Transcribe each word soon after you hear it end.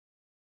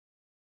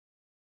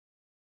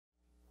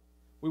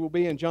We will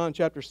be in John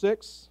chapter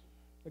 6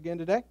 again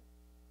today.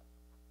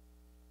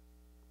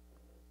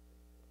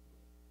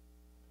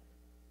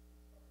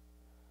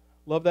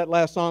 Love that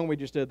last song we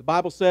just did. The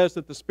Bible says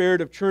that the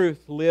Spirit of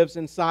truth lives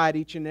inside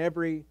each and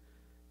every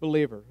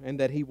believer and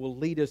that He will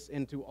lead us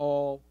into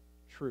all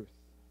truth.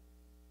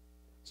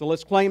 So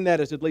let's claim that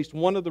as at least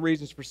one of the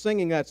reasons for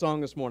singing that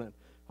song this morning.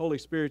 Holy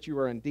Spirit, you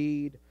are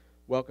indeed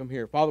welcome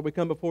here. Father, we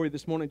come before you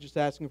this morning just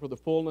asking for the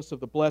fullness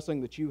of the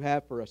blessing that you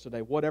have for us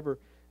today, whatever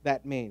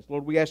that means.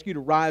 Lord, we ask you to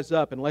rise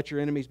up and let your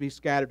enemies be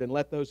scattered and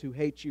let those who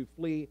hate you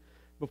flee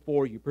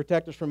before you.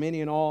 Protect us from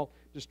any and all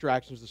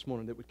distractions this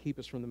morning that would keep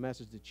us from the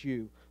message that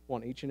you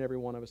want each and every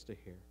one of us to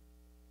hear.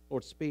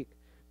 Lord, speak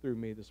through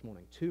me this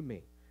morning, to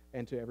me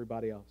and to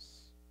everybody else.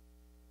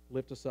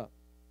 Lift us up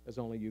as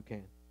only you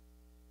can.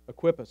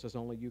 Equip us as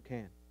only you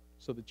can,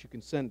 so that you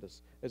can send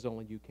us as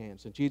only you can.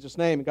 So in Jesus'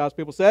 name, and God's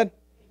people said,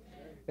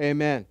 Amen.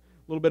 Amen.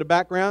 A little bit of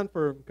background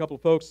for a couple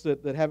of folks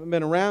that haven't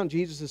been around.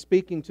 Jesus is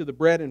speaking to the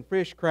bread and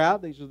fish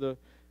crowd. These are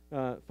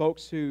the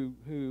folks who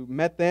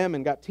met them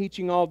and got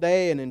teaching all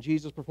day, and then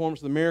Jesus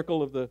performs the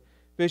miracle of the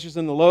fishes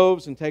and the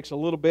loaves and takes a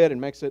little bit and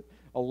makes it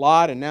a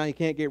lot, and now he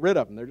can't get rid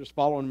of them. They're just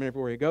following him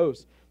everywhere he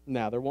goes.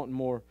 Now they're wanting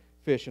more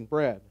fish and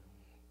bread.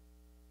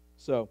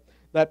 So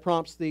that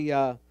prompts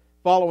the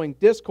following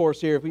discourse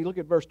here. If we look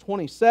at verse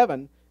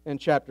 27 in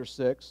chapter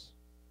 6,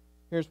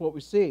 here's what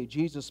we see.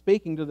 Jesus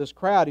speaking to this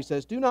crowd, he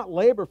says, "Do not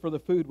labor for the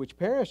food which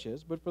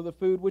perishes, but for the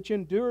food which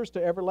endures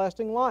to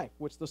everlasting life,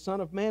 which the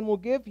Son of Man will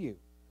give you,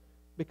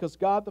 because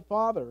God the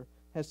Father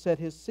has set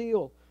His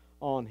seal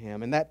on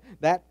Him." And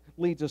that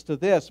leads us to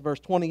this, verse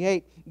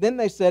 28. "Then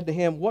they said to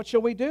him, 'What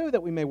shall we do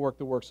that we may work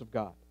the works of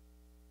God?'"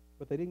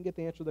 But they didn't get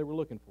the answer they were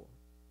looking for.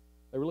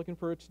 They were looking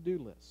for a to-do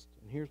list.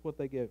 And here's what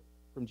they get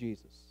from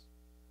Jesus.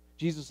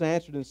 Jesus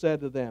answered and said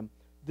to them,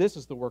 "This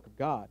is the work of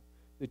God,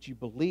 that you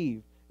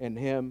believe in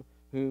Him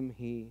whom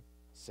He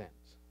sent."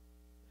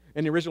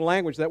 In the original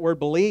language, that word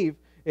believe,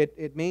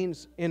 it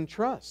means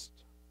entrust.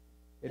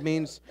 It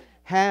means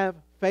have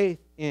faith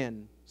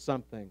in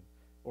something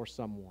or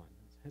someone.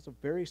 It has a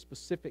very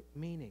specific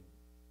meaning.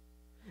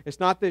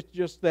 It's not that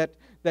just that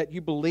you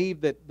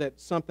believe that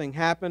something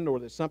happened or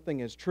that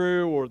something is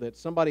true or that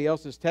somebody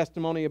else's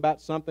testimony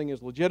about something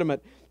is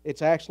legitimate.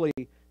 It's actually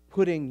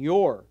putting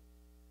your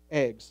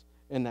eggs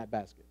in that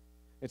basket.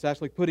 It's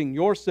actually putting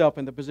yourself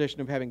in the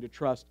position of having to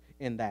trust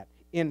in that.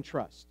 In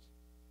trust.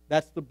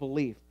 That's the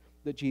belief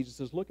that Jesus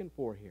is looking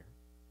for here.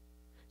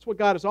 It's what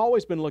God has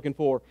always been looking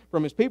for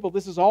from His people.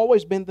 This has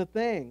always been the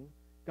thing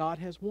God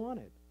has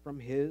wanted from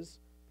His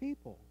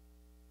people.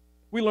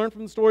 We learn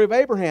from the story of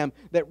Abraham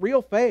that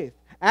real faith,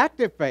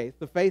 active faith,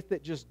 the faith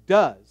that just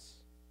does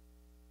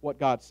what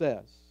God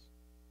says,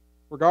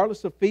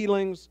 regardless of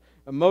feelings,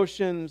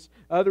 emotions,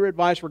 other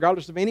advice,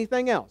 regardless of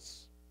anything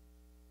else,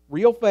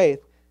 real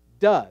faith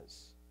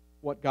does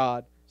what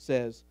God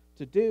says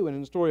to do. And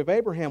in the story of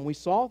Abraham, we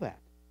saw that.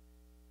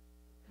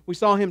 We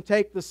saw him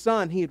take the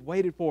son he had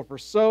waited for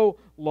so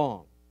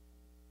long,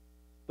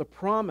 the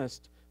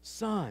promised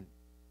son.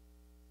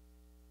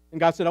 And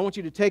God said, "I want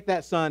you to take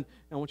that son and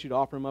I want you to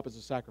offer him up as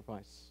a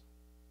sacrifice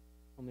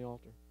on the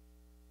altar."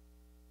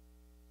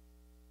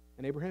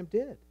 And Abraham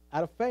did,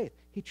 out of faith.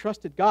 He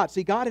trusted God.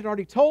 See, God had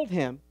already told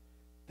him,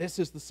 "This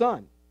is the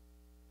son.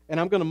 And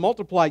I'm going to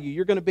multiply you.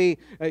 You're going to be,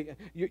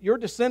 your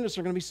descendants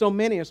are going to be so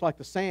many, it's like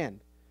the sand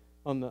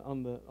on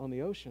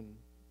the ocean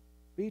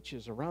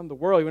beaches around the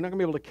world. You're not going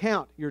to be able to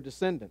count your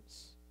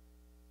descendants."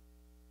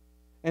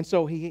 And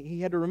so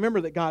he had to remember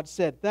that God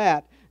said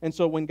that. And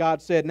so when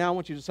God said, "Now I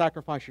want you to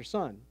sacrifice your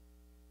son,"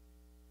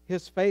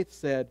 his faith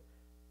said,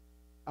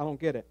 "I don't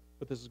get it,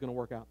 but this is going to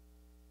work out."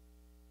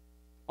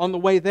 On the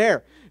way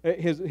there,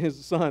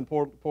 his son,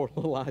 poor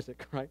little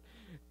Isaac, right?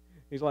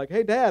 He's like,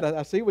 "Hey, Dad,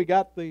 I see we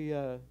got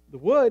the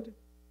wood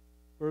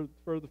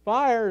for the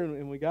fire,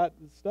 and we got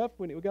the stuff.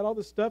 We got all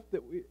this stuff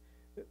that we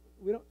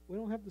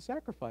don't have the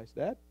sacrifice,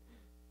 Dad."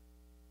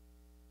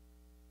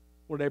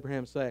 What did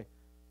Abraham say?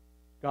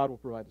 God will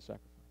provide the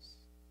sacrifice.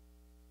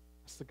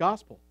 It's the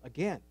gospel,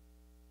 again,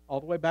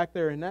 all the way back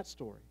there in that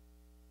story.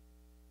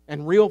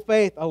 And real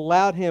faith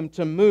allowed him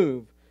to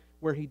move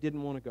where he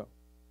didn't want to go,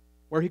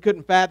 where he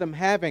couldn't fathom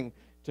having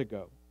to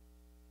go.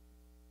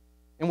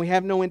 And we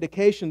have no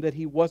indication that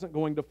he wasn't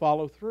going to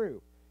follow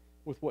through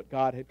with what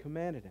God had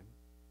commanded him.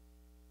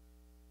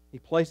 He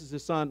places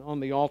his son on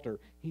the altar.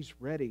 He's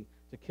ready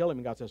to kill him.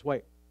 And God says,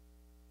 "Wait,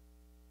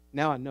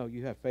 now I know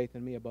you have faith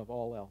in me above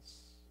all else."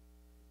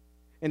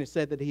 And it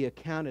said that he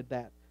accounted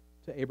that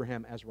to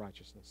Abraham as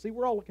righteousness. See,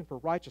 we're all looking for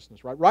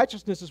righteousness, right?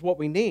 Righteousness is what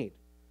we need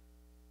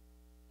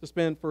to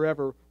spend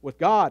forever with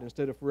God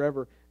instead of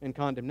forever in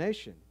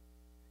condemnation.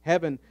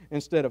 Heaven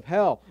instead of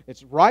hell.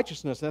 It's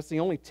righteousness. That's the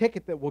only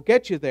ticket that will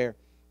get you there.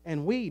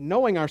 And we,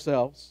 knowing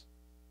ourselves,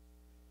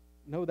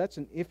 know that's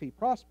an iffy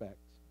prospect.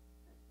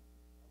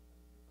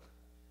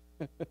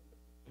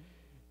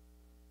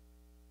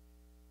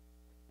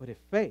 But if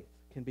faith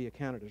can be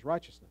accounted as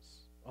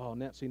righteousness,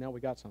 now we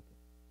got something.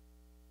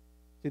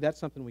 See, that's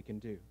something we can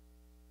do.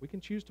 We can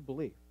choose to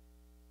believe.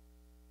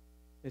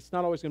 It's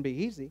not always going to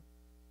be easy.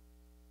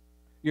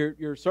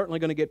 You're certainly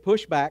going to get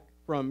pushback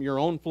from your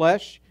own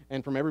flesh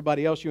and from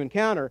everybody else you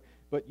encounter,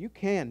 but you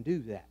can do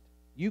that.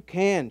 You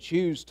can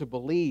choose to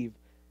believe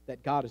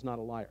that God is not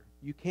a liar.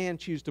 You can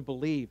choose to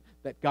believe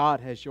that God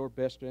has your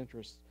best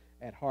interests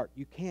at heart.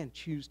 You can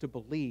choose to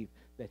believe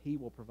that He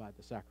will provide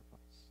the sacrifice.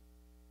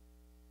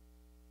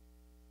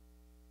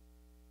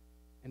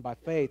 And by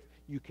faith,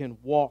 you can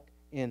walk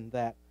in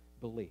that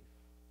belief.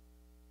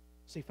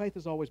 See, faith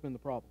has always been the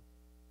problem.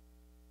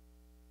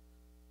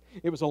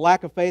 It was a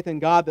lack of faith in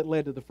God that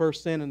led to the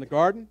first sin in the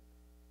garden.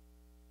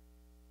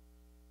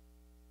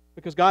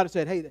 Because God had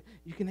said, hey,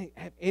 you can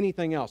have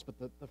anything else, but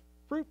the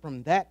fruit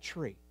from that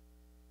tree,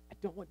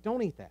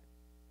 don't eat that.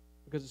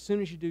 Because as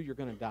soon as you do, you're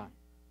going to die.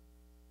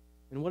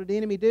 And what did the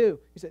enemy do?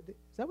 He said,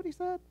 is that what he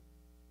said?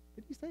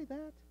 Did he say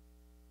that?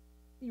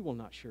 You will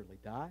not surely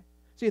die.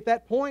 See, at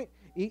that point,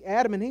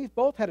 Adam and Eve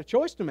both had a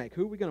choice to make.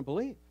 Who are we going to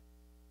believe?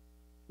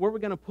 Where are we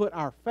going to put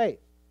our faith?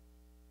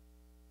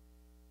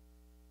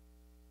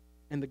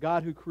 And the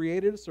God who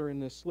created us, or in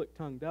this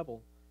slick-tongued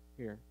devil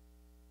here,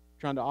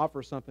 trying to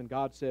offer something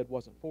God said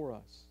wasn't for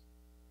us?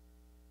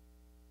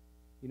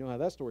 You know how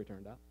that story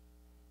turned out.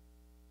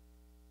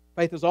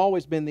 Faith has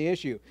always been the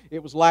issue.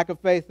 It was lack of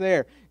faith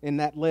there, and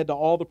that led to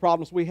all the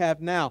problems we have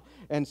now.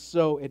 And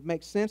so it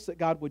makes sense that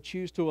God would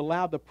choose to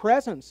allow the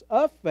presence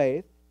of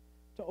faith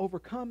to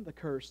overcome the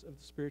curse of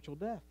the spiritual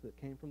death that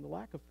came from the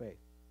lack of faith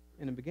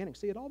in the beginning.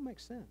 See, it all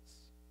makes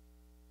sense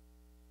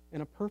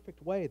in a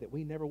perfect way that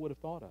we never would have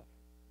thought of.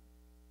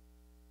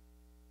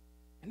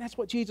 And that's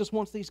what Jesus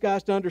wants these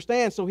guys to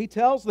understand. So He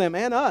tells them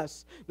and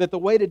us that the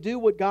way to do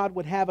what God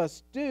would have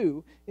us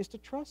do is to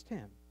trust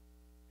Him,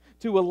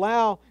 to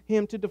allow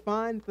Him to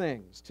define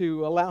things,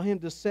 to allow Him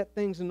to set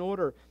things in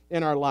order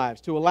in our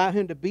lives, to allow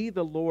Him to be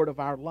the Lord of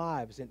our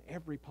lives in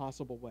every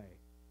possible way.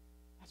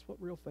 That's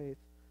what real faith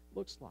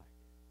looks like.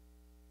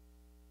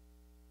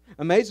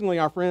 Amazingly,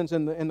 our friends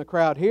in the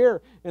crowd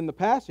here in the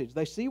passage,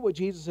 they see what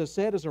Jesus has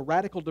said as a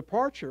radical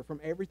departure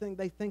from everything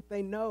they think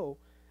they know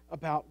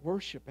about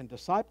worship and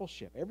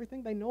discipleship.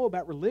 Everything they know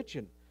about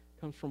religion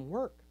comes from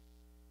work.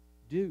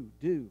 Do.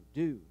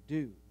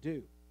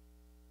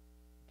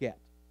 Get.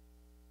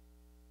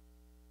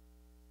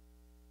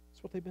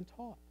 That's what they've been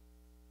taught.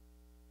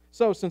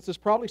 So, since this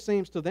probably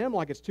seems to them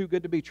like it's too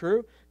good to be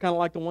true, kind of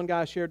like the one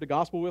guy I shared the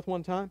gospel with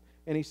one time,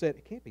 and he said,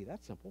 it can't be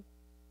that simple.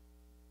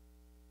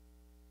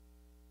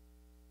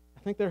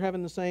 I think they're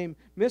having the same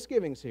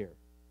misgivings here.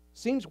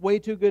 Seems way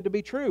too good to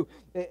be true,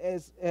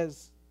 as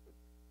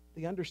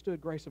the understood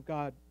grace of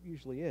God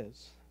usually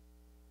is.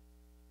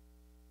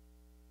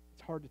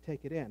 It's hard to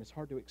take it in. It's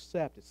hard to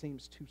accept. It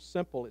seems too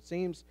simple. It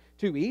seems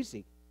too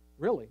easy,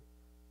 really.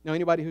 Now,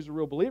 anybody who's a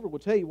real believer will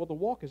tell you, well, the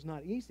walk is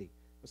not easy.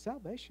 But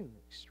salvation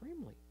is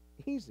extremely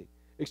easy,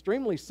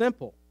 extremely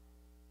simple,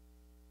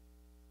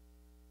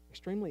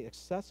 extremely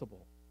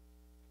accessible.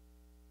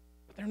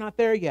 But they're not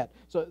there yet.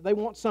 So they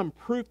want some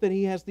proof that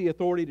He has the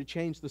authority to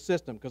change the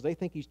system, because they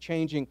think He's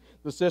changing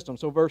the system.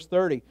 So verse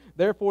 30,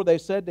 therefore they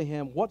said to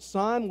Him, what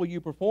sign will you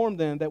perform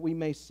then that we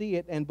may see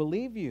it and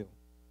believe you?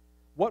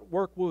 What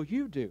work will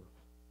you do?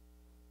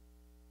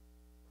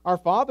 Our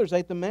fathers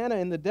ate the manna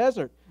in the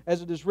desert.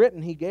 As it is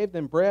written, He gave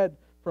them bread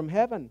from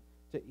heaven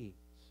to eat.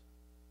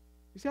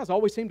 These guys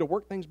always seem to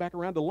work things back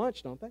around to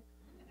lunch, don't they?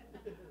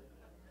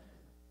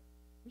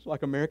 It's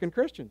like American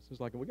Christians. It's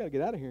like, we got to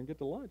get out of here and get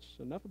to lunch.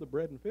 Enough of the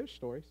bread and fish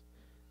stories.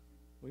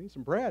 We need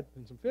some bread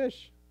and some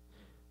fish.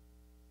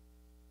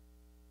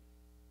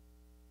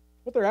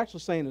 What they're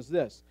actually saying is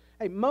this.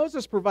 Hey,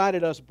 Moses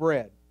provided us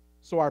bread,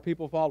 so our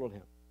people followed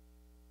him.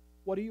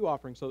 What are you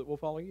offering so that we'll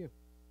follow you?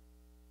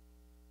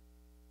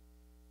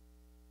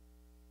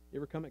 You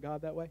ever come at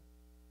God that way?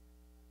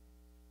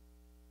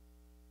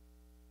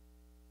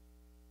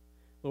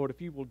 Lord,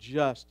 if you will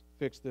just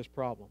fix this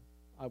problem,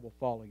 I will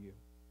follow you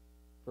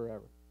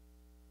forever.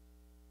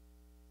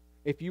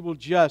 If you will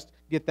just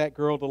get that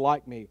girl to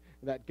like me,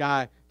 that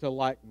guy to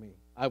like me,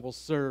 I will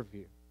serve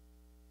you.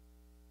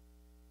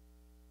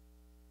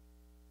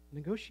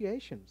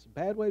 Negotiations, a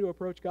bad way to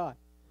approach God.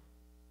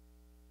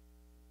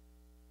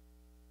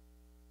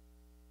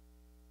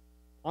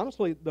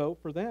 Honestly, though,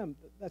 for them,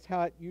 that's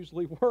how it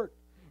usually worked,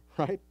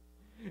 right?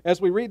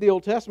 As we read the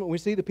Old Testament, we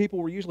see the people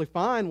were usually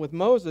fine with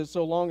Moses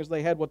so long as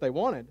they had what they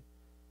wanted.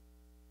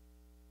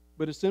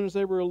 But as soon as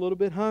they were a little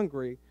bit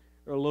hungry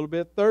or a little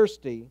bit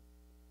thirsty,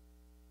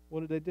 what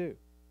did they do?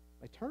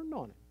 They turned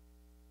on him.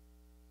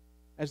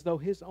 As though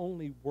his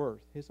only worth,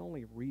 his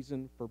only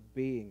reason for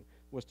being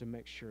was to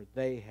make sure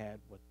they had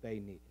what they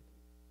needed.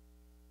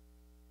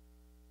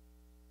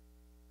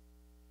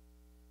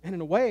 And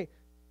in a way,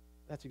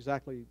 that's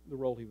exactly the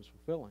role he was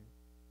fulfilling,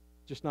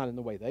 just not in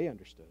the way they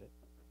understood it.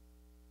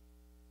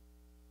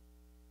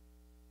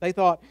 They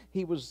thought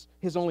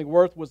his only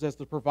worth was as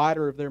the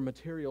provider of their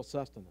material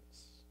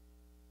sustenance.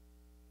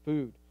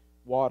 Food,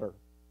 water,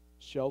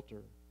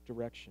 shelter,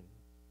 direction.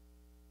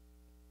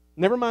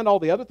 Never mind all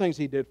the other things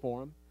he did for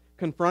them.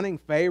 Confronting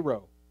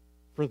Pharaoh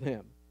for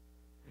them.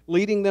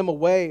 Leading them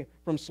away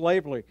from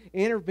slavery.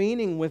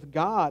 Intervening with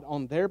God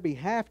on their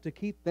behalf to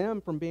keep them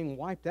from being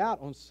wiped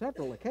out on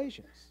several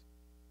occasions.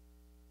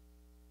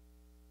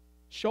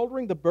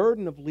 shouldering the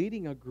burden of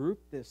leading a group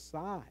this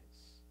size,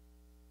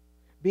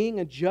 being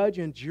a judge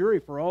and jury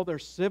for all their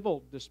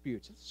civil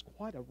disputes. This is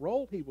quite a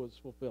role he was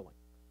fulfilling.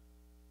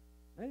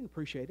 I didn't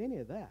appreciate any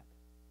of that.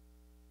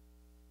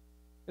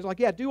 It's like,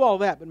 yeah, do all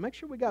that, but make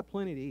sure we got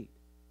plenty to eat.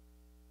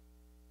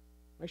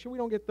 Make sure we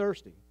don't get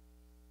thirsty,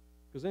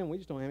 because then we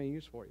just don't have any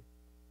use for you.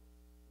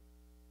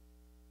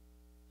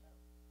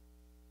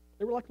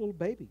 They were like little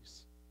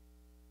babies,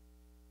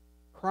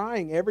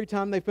 crying every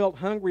time they felt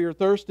hungry or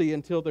thirsty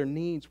until their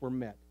needs were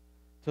met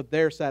to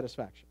their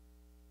satisfaction.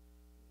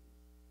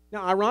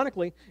 Now,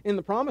 ironically, in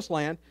the Promised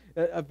Land,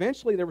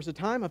 eventually there was a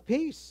time of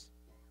peace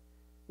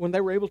when they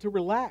were able to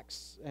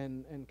relax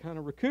and kind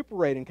of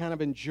recuperate and kind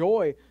of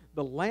enjoy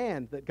the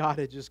land that God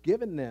had just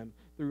given them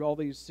through all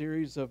these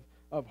series of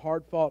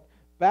hard-fought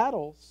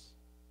battles.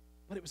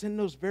 But it was in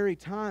those very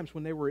times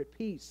when they were at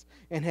peace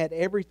and had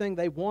everything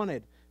they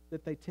wanted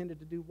that they tended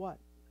to do what?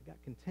 They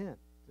got content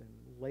and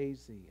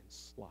lazy and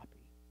sloppy.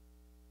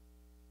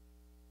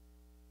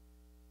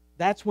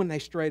 That's when they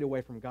strayed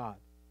away from God.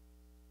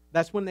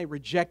 That's when they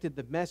rejected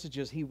the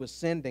messages He was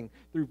sending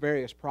through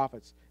various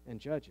prophets and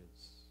judges.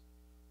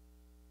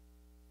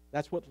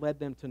 That's what led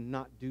them to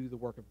not do the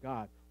work of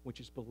God, which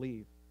is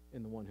believe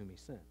in the one whom He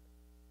sent.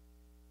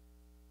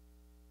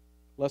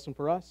 Lesson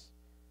for us: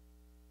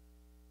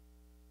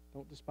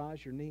 don't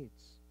despise your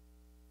needs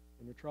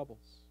and your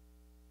troubles.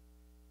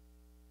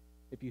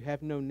 If you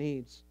have no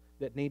needs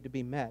that need to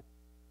be met,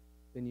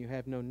 then you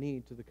have no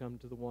need to come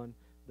to the one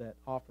that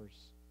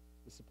offers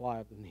the supply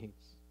of the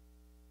needs.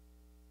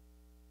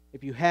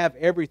 If you have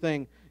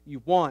everything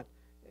you want,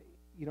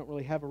 you don't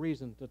really have a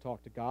reason to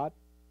talk to God.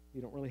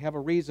 You don't really have a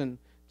reason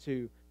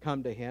to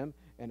come to Him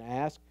and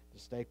ask, to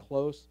stay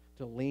close,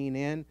 to lean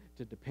in,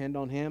 to depend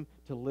on Him,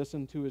 to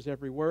listen to His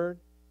every word.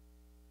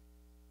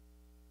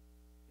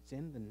 It's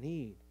in the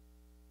need.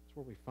 That's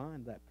where we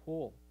find that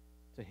pull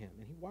to Him.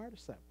 And He wired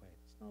us that way.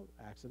 It's no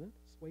accident.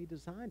 It's the way He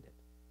designed it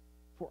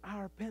for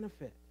our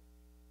benefit.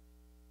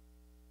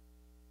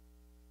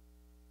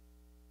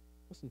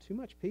 Listen, too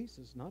much peace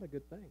is not a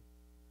good thing.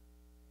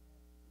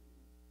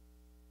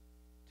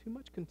 Too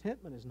much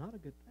contentment is not a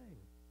good thing.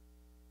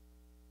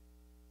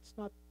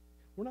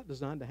 We're not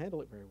designed to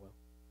handle it very well.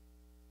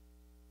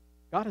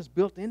 God has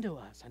built into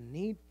us a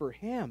need for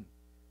Him.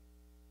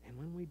 And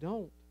when we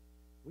don't,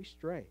 we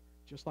stray,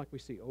 just like we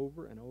see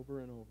over and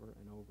over and over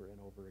and over and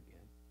over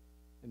again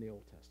in the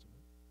Old Testament.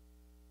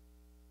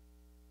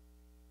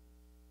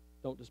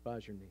 Don't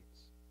despise your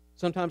needs.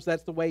 Sometimes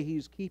that's the way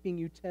He's keeping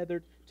you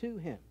tethered to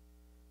Him,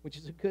 which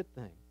is a good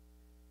thing.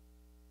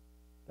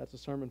 That's a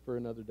sermon for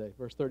another day.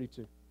 Verse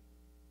 32.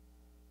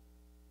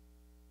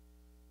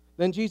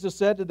 Then Jesus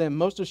said to them,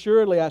 "Most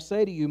assuredly I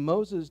say to you,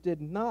 Moses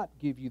did not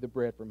give you the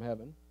bread from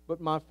heaven, but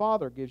my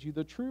Father gives you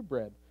the true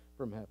bread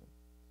from heaven.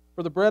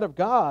 For the bread of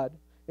God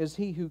is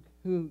He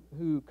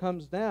who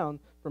comes down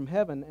from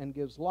heaven and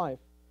gives life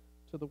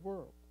to the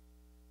world."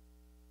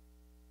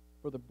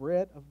 For the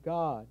bread of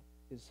God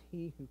is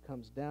He who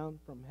comes down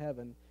from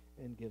heaven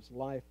and gives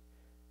life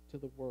to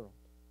the world.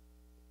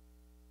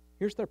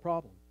 Here's their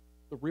problem,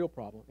 the real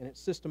problem, and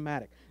it's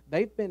systematic.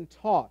 They've been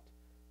taught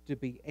to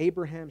be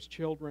Abraham's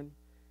children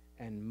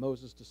and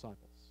Moses' disciples,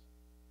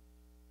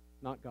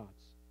 not God's.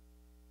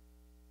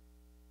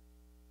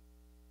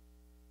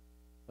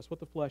 That's what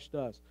the flesh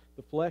does.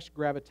 The flesh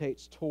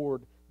gravitates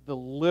toward the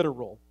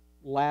literal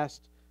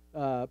last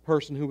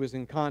person who was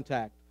in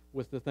contact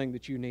with the thing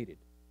that you needed.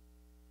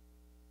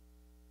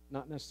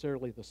 Not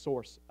necessarily the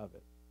source of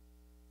it,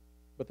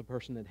 but the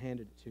person that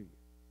handed it to you.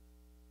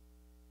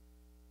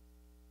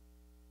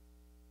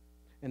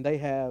 And they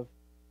have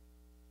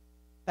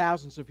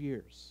thousands of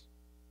years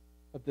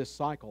of this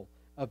cycle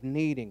of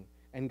needing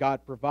and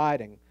God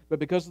providing. But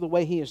because of the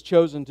way He has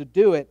chosen to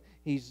do it,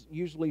 He's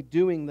usually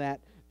doing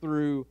that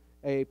through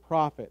a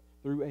prophet,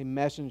 through a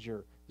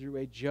messenger, through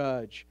a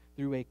judge,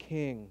 through a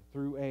king,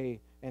 through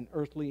an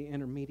earthly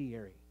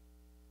intermediary.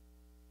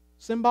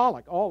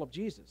 Symbolic, all of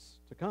Jesus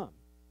to come.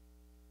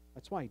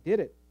 That's why He did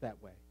it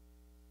that way.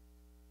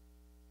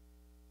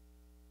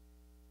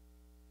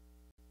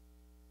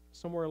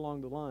 Somewhere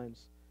along the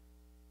lines,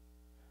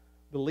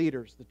 the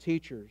leaders, the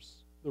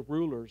teachers, the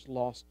rulers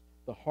lost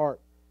the heart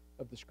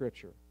of the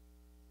Scripture.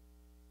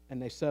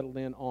 And they settled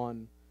in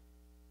on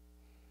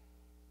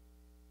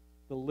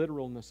the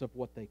literalness of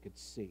what they could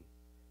see,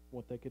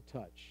 what they could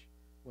touch,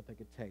 what they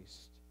could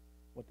taste,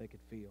 what they could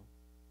feel.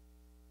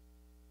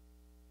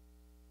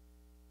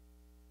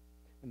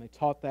 And they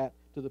taught that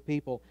to the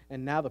people,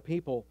 and now the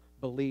people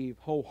believe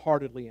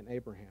wholeheartedly in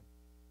Abraham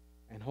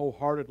and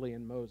wholeheartedly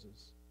in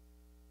Moses.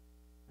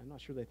 I'm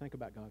not sure they think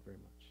about God very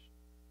much.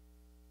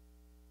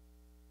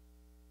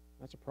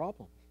 That's a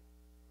problem.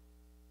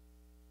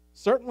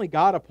 Certainly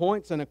God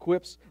appoints and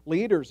equips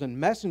leaders and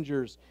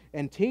messengers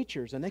and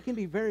teachers, and they can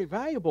be very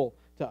valuable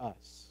to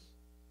us.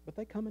 But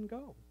they come and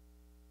go.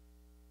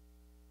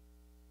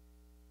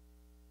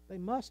 They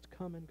must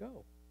come and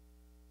go.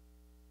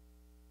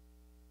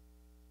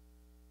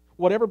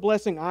 Whatever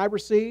blessing I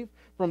receive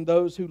from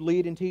those who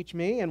lead and teach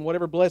me, and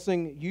whatever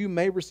blessing you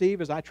may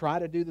receive as I try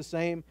to do the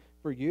same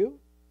for you,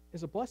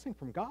 is a blessing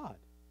from God,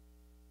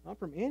 not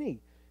from any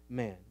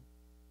man.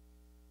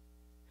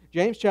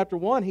 James chapter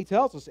 1, he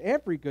tells us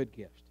every good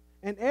gift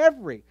and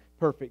every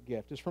perfect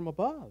gift is from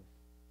above.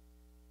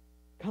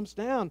 Comes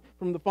down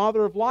from the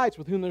Father of lights,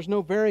 with whom there's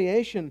no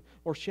variation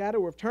or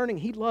shadow of turning.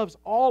 He loves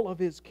all of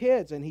His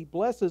kids, and He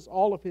blesses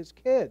all of His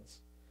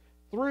kids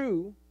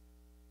through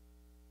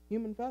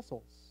human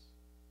vessels.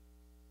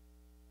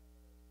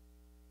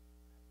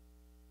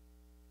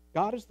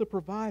 God is the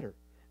provider.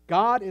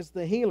 God is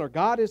the healer.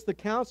 God is the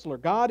counselor.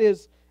 God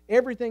is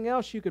everything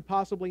else you could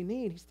possibly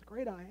need. He's the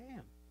great I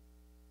am.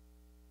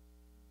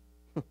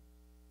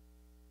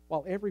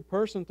 While every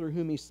person through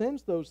whom He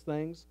sends those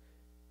things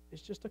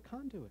is just a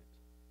conduit.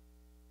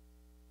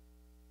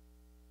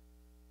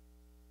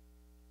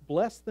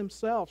 Bless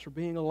themselves for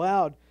being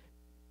allowed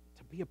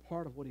to be a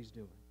part of what He's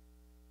doing.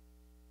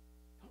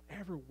 Don't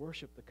ever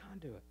worship the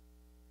conduit.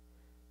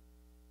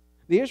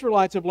 The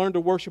Israelites have learned to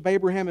worship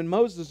Abraham and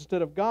Moses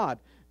instead of God.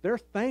 They're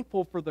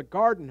thankful for the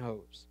garden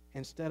hose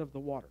instead of the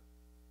water.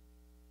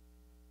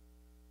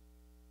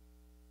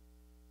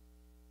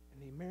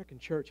 And the American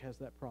church has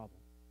that problem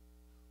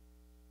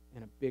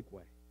in a big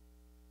way.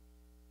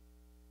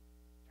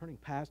 Turning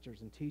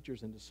pastors and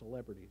teachers into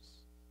celebrities.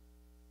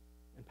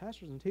 And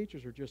pastors and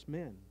teachers are just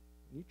men.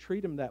 You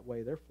treat them that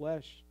way, their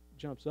flesh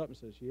jumps up and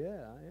says, yeah,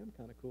 I am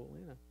kind of cool,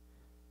 yeah.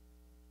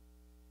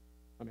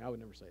 I mean, I would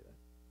never say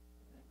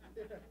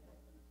that.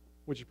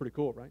 Which is pretty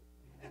cool, right?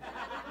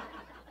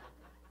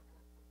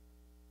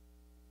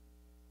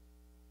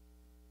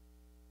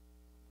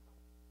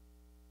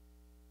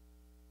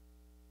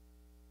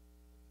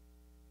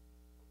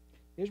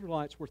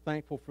 Israelites were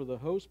thankful for the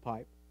hose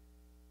pipe,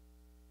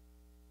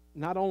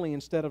 not only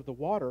instead of the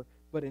water,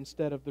 but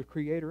instead of the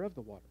creator of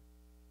the water,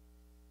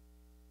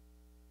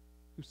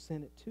 who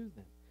sent it to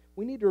them.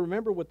 We need to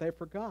remember what they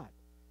forgot.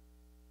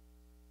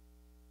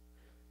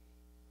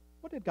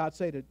 What did God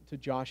say to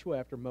Joshua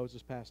after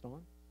Moses passed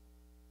on?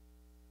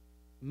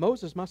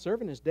 Moses, my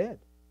servant, is dead.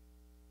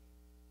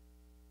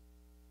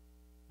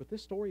 But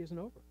this story isn't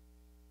over.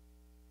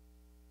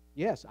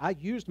 Yes, I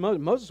used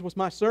Moses. Moses was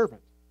my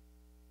servant.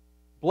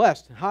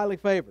 Blessed and highly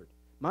favored.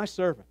 My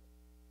servant.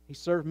 He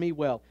served me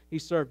well. He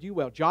served you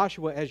well.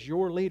 Joshua, as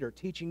your leader,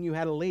 teaching you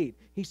how to lead,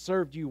 he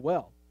served you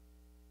well.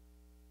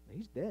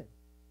 He's dead.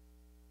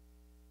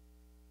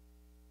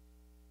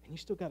 And you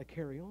still got to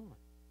carry on.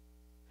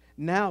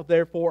 Now,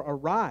 therefore,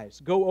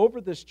 arise, go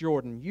over this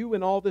Jordan, you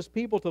and all this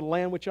people, to the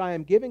land which I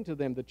am giving to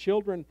them, the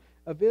children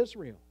of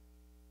Israel.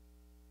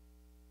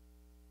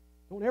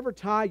 Don't ever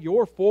tie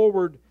your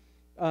forward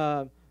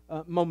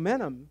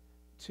momentum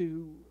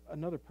to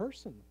another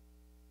person.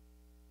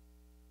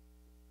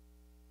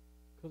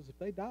 Because if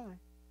they die,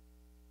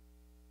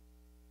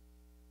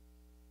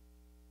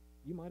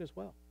 you might as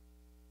well.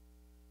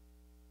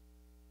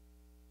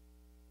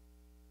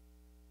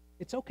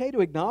 It's okay to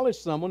acknowledge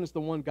someone as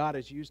the one God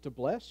has used to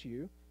bless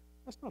you.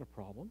 That's not a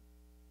problem.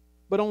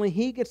 But only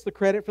He gets the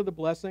credit for the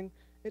blessing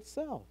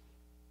itself.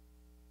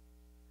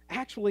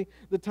 Actually,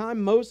 the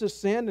time Moses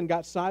sinned and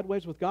got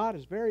sideways with God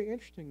is very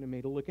interesting to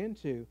me to look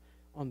into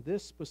on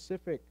this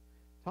specific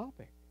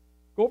topic.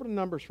 Go over to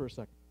Numbers for a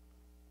second.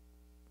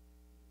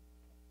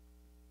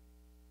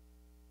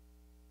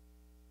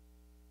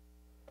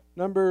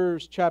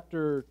 Numbers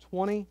chapter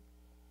 20.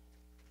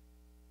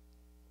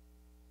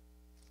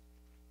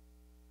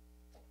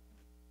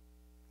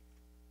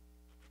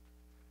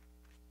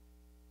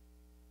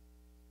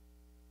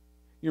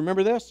 You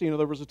remember this? You know,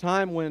 there was a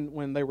time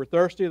when they were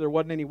thirsty, there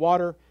wasn't any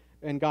water,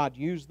 and God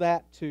used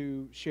that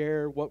to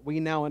share what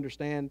we now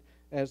understand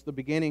as the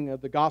beginning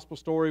of the gospel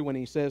story when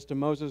He says to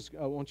Moses,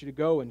 I want you to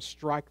go and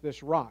strike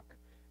this rock,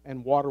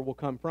 and water will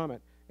come from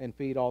it and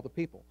feed all the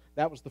people.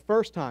 That was the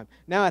first time.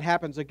 Now it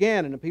happens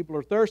again, and the people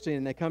are thirsty,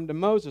 and they come to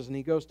Moses, and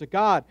he goes to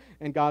God,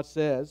 and God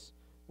says,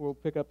 we'll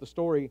pick up the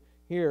story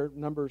here,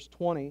 Numbers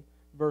 20,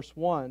 verse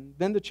 1.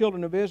 Then the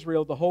children of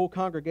Israel, the whole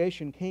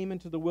congregation, came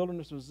into the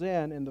wilderness of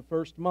Zin in the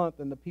first month,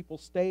 and the people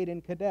stayed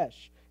in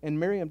Kadesh. And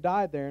Miriam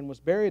died there and was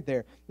buried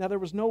there. Now there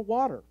was no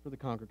water for the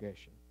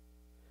congregation.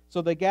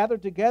 So they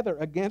gathered together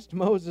against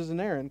Moses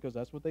and Aaron, because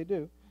that's what they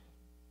do.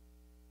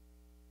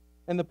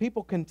 And the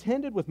people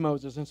contended with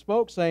Moses and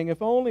spoke, saying,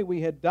 if only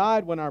we had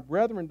died when our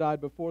brethren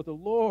died before the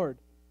Lord.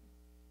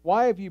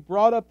 Why have you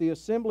brought up the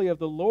assembly of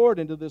the Lord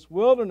into this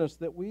wilderness,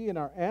 that we and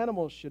our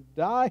animals should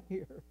die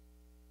here?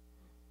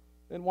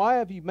 And why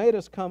have you made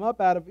us come up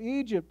out of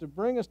Egypt to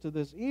bring us to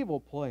this evil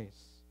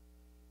place?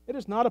 It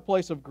is not a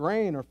place of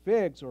grain or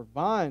figs or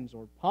vines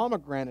or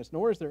pomegranates,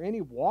 nor is there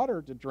any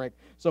water to drink.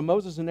 So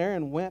Moses and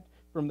Aaron went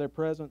from the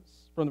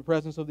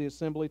presence of the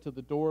assembly to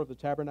the door of the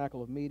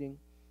tabernacle of meeting,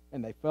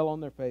 and they fell on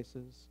their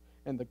faces,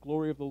 and the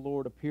glory of the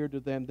Lord appeared to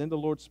them. Then the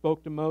Lord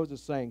spoke to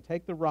Moses, saying,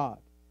 take the rod,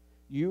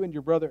 you and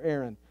your brother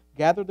Aaron,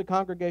 gather the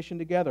congregation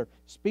together,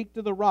 speak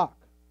to the rock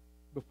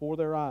before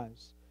their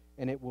eyes,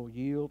 and it will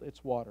yield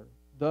its water.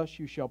 Thus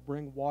you shall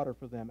bring water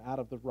for them out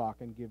of the rock,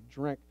 and give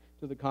drink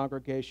to the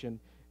congregation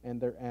and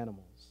their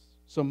animals.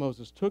 So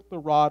Moses took the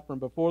rod from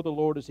before the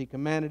Lord as he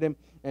commanded him,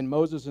 and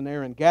Moses and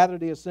Aaron gathered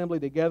the assembly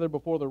together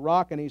before the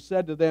rock, and he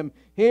said to them,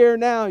 Hear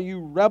now,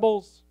 you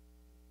rebels,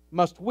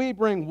 must we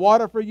bring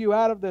water for you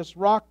out of this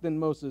rock? Then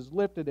Moses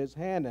lifted his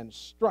hand and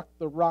struck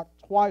the rock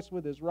twice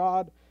with his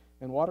rod,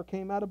 and water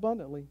came out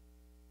abundantly,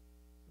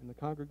 and the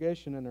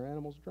congregation and their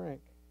animals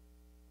drank.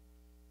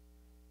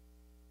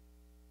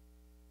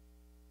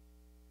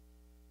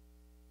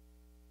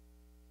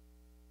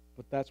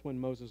 But that's when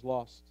Moses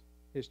lost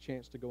his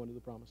chance to go into the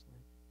promised land.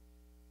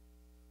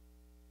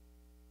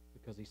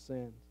 Because he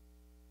sinned.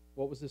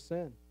 What was his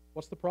sin?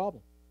 What's the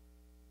problem?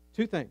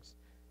 Two things.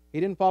 He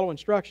didn't follow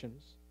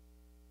instructions.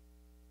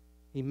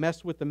 He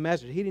messed with the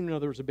message. He didn't know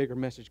there was a bigger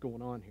message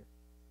going on here.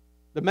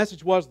 The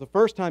message was the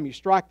first time you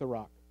strike the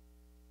rock,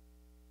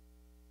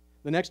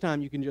 the next time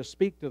you can just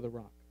speak to the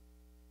rock.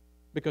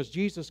 Because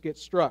Jesus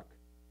gets struck.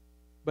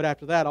 But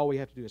after that, all we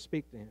have to do is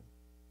speak to him.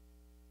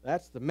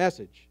 That's the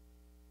message.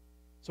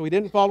 So he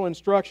didn't follow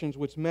instructions,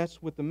 which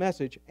messed with the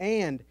message,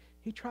 and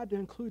he tried to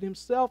include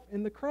himself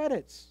in the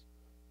credits.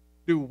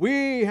 Do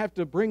we have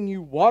to bring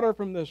you water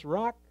from this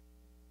rock?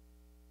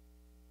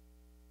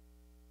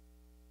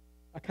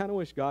 I kind of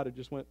wish God had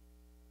just went,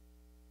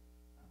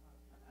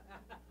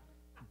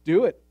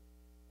 do it,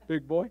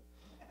 big boy.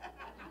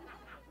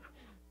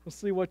 We'll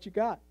see what you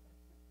got.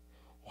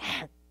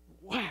 Whack,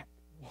 whack,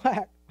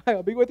 whack.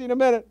 I'll be with you in a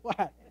minute.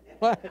 Whack,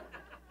 whack.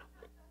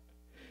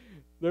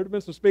 There'd have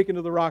been some speaking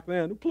to the rock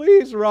then.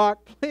 Please, rock,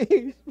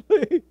 please,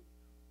 please.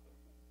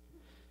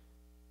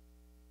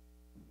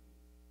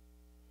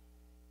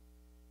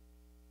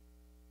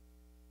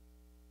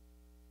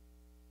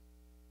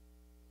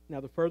 Now,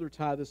 to further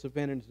tie this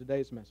event into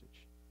today's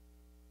message,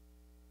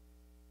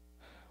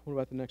 what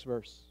about the next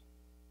verse?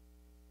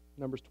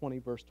 Numbers 20,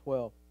 verse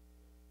 12.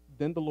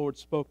 Then the Lord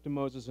spoke to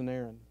Moses and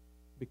Aaron,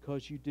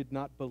 because you did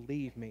not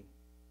believe me.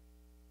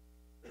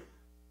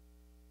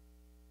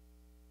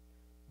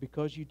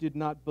 Because you did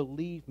not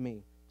believe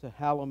me to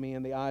hallow me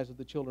in the eyes of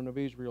the children of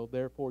Israel,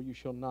 therefore you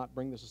shall not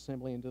bring this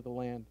assembly into the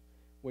land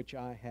which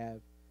I have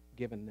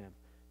given them.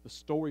 The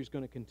story is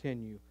going to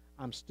continue.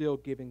 I'm still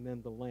giving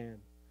them the land,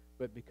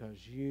 but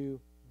because you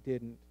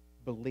didn't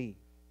believe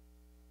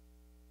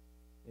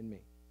in me.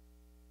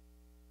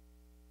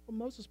 Well,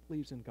 Moses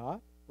believes in God,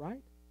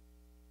 right?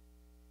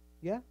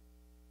 Yeah.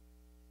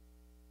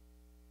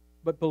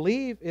 But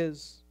believe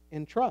is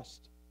in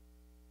trust.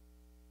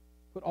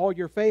 Put all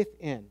your faith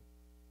in.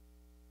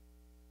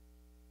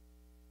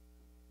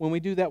 When we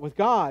do that with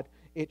God,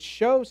 it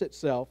shows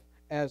itself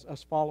as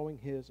us following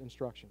His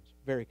instructions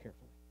very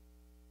carefully,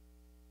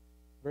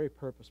 very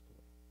purposefully.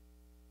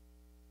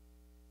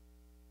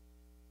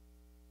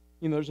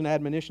 You know, there's an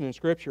admonition in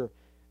Scripture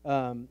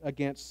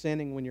against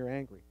sinning when you're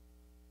angry.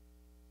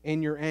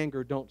 In your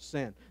anger, don't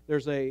sin.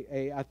 There's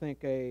I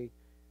think a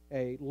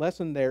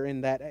lesson there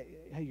in that,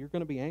 hey, you're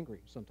going to be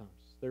angry sometimes.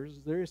 There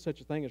is such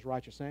a thing as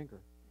righteous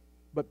anger.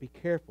 But be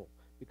careful,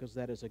 because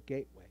that is a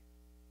gateway,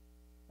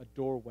 a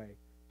doorway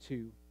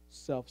to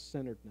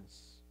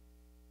self-centeredness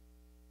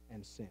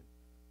and sin.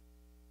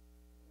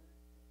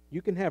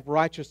 You can have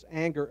righteous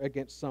anger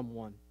against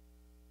someone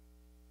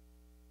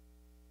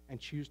and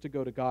choose to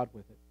go to God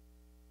with it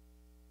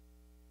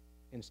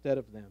instead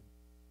of them,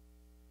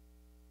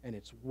 and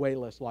it's way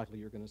less likely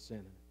you're going to sin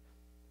in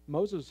it.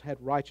 Moses had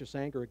righteous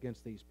anger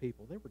against these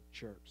people. They were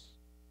jerks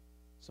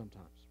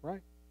sometimes,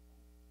 right?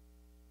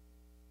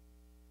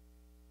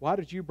 Why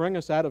did you bring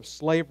us out of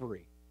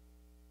slavery?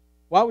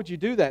 Why would you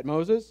do that,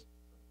 Moses?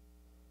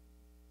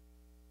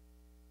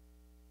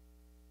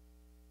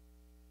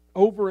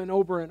 Over and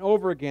over and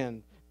over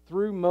again,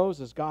 through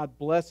Moses, God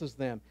blesses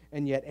them.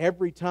 And yet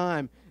every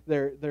time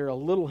they're a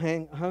little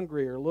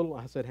hungry or a little,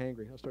 I said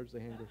hangry. I started to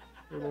say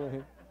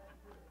hangry.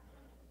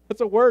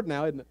 That's a word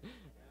now, isn't it?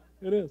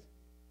 It is.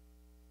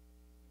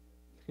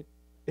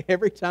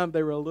 Every time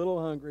they were a little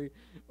hungry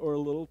or a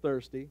little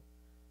thirsty,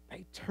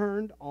 they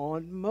turned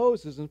on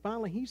Moses. And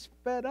finally, he's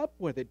fed up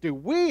with it. Do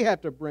we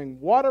have to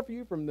bring water for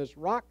you from this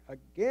rock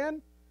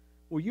again?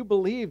 Will you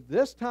believe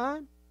this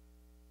time?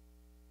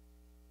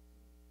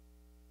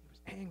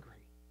 Angry.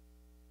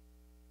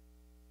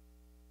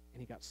 And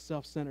he got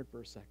self-centered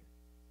for a second.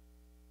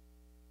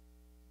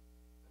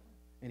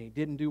 And he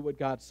didn't do what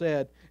God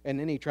said, and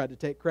then he tried to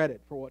take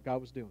credit for what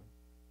God was doing.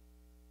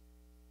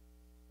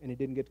 And he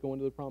didn't get to go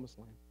into the promised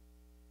land.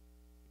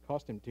 It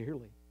cost him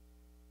dearly.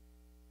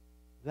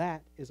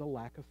 That is a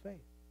lack of faith.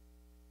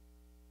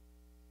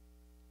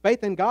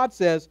 Faith in God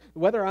says,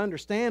 whether I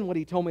understand what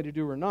He told me to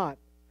do or not,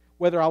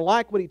 whether I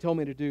like what He told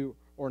me to do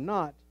or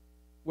not,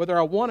 whether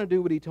I want to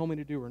do what He told me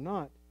to do or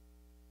not,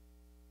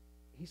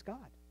 He's God.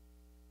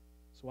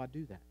 So I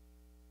do that.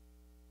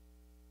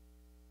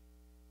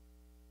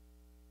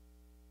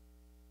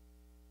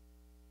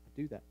 I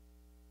do that.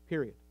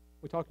 Period.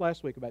 We talked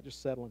last week about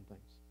just settling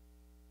things.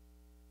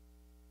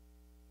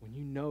 When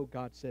you know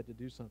God said to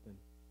do something,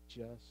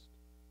 just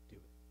do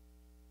it.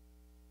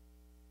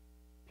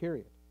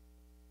 Period.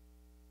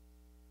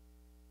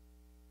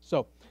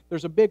 So,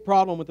 there's a big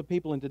problem with the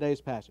people in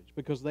today's passage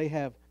because they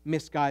have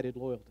misguided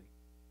loyalty.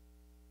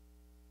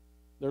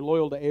 They're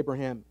loyal to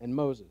Abraham and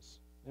Moses.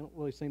 They don't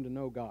really seem to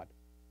know God,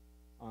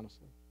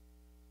 honestly.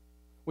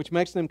 Which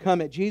makes them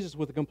come at Jesus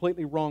with a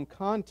completely wrong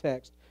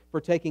context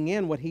for taking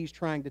in what He's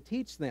trying to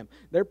teach them.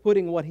 They're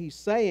putting what He's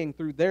saying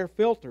through their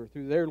filter,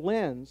 through their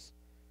lens,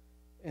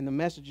 and the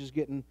message is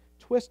getting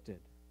twisted.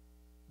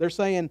 They're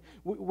saying,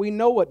 we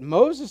know what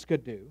Moses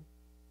could do.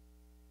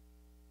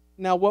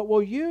 Now what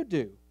will you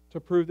do to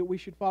prove that we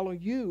should follow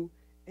you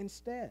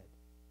instead?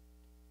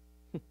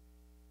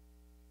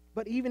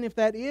 But even if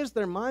that is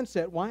their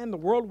mindset, why in the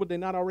world would they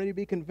not already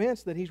be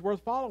convinced that He's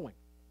worth following?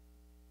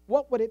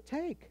 What would it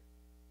take?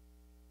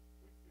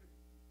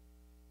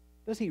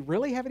 Does He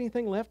really have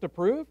anything left to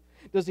prove?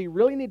 Does He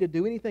really need to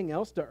do anything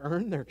else to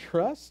earn their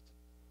trust?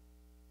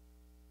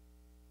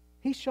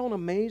 He's shown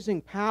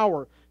amazing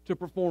power to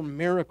perform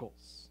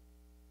miracles.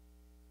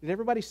 Did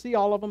everybody see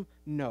all of them?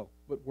 No.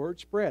 But word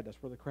spread.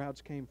 That's where the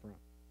crowds came from.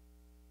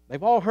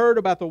 They've all heard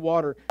about the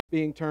water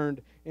being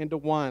turned into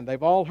wine.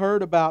 They've all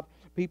heard about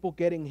people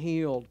getting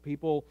healed,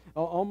 people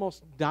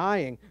almost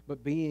dying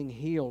but being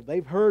healed.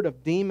 They've heard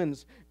of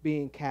demons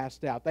being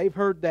cast out. They've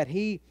heard that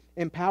He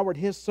empowered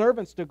His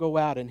servants to go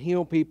out and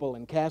heal people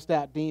and cast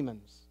out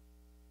demons.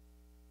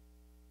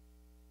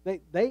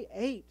 They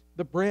ate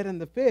the bread and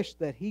the fish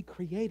that He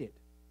created.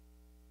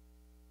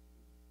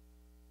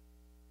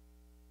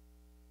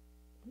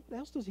 What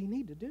else does He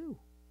need to do?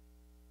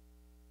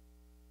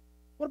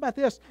 What about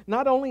this?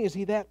 Not only is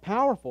He that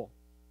powerful,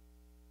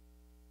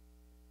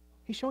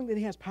 He's showing that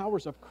He has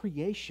powers of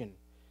creation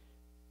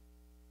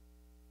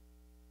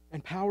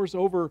and powers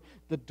over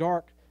the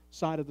dark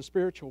side of the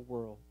spiritual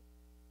world.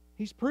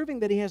 He's proving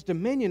that He has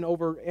dominion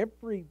over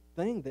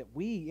everything that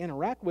we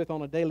interact with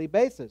on a daily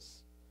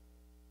basis.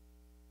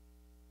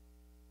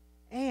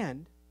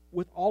 And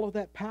with all of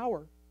that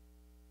power,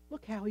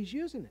 look how He's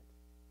using it.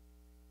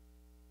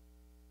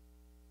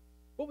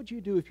 What would you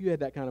do if you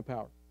had that kind of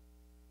power?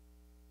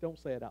 Don't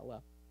say it out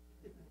loud,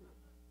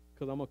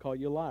 because I'm going to call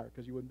you a liar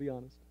because you wouldn't be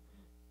honest.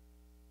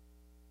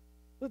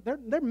 Look,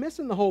 they're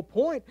missing the whole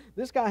point.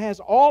 This guy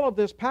has all of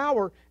this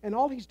power, and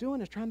all he's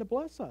doing is trying to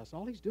bless us.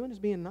 All he's doing is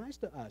being nice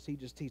to us. He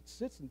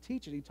sits and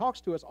teaches. He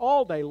talks to us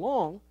all day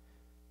long.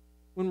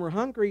 When we're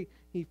hungry,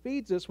 He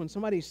feeds us. When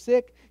somebody's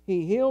sick,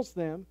 He heals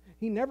them.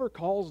 He never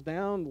calls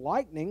down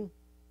lightning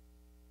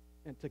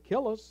and to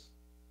kill us.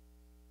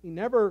 He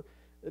never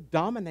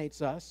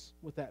dominates us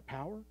with that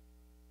power.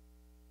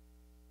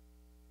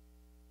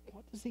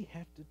 What does He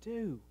have to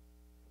do?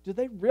 Do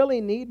they really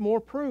need more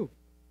proof?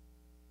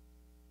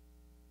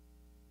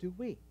 Do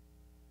we?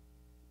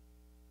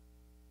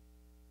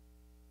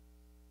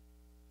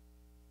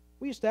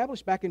 We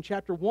established back in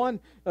chapter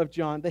 1 of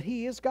John that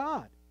He is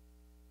God,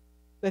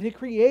 that He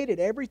created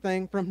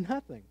everything from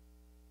nothing.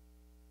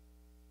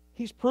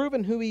 He's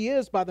proven who He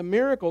is by the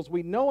miracles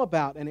we know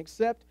about and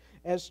accept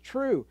as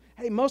true.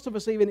 Hey, most of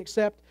us even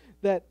accept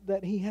that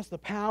He has the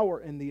power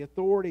and the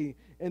authority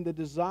and the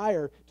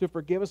desire to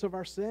forgive us of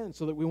our sins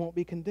so that we won't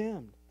be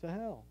condemned to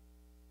hell.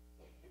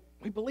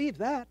 We believe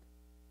that.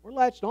 We're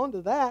latched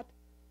onto that.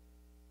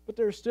 But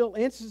there are still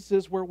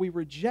instances where we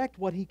reject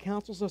what He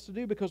counsels us to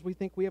do because we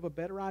think we have a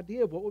better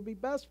idea of what would be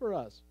best for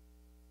us.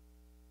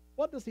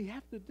 What does He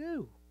have to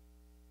do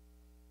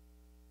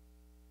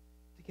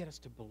to get us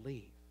to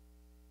believe,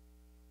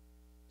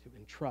 to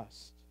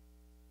entrust,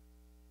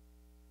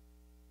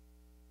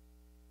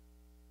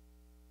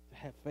 to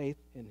have faith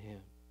in Him?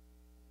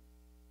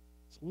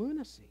 It's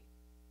lunacy.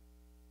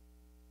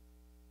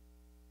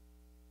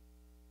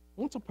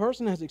 Once a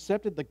person has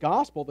accepted the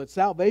gospel that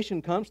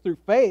salvation comes through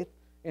faith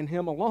in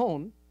Him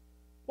alone,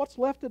 what's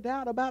left to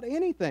doubt about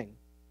anything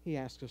He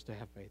asks us to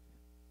have faith in?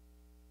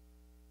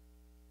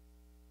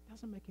 It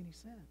doesn't make any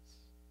sense.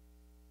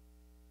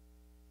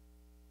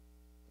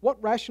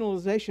 What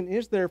rationalization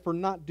is there for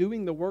not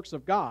doing the works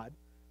of God,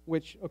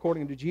 which,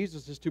 according to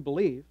Jesus, is to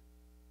believe,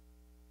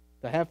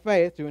 to have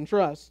faith, to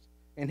entrust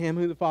in Him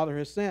who the Father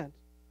has sent?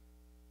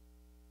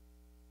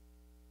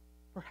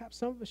 Perhaps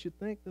some of us should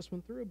think this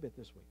one through a bit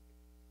this week.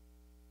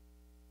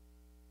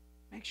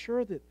 Make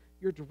sure that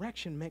your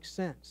direction makes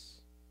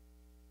sense.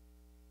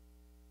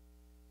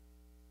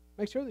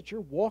 Make sure that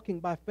you're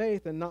walking by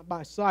faith and not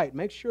by sight.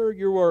 Make sure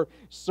you are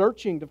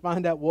searching to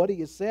find out what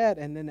He has said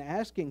and then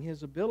asking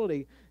His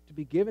ability to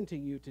be given to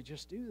you to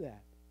just do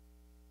that.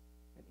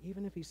 And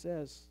even if He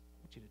says,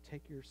 I want you to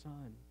take your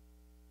son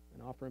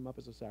and offer him up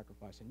as a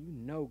sacrifice, and you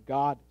know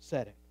God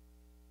said it,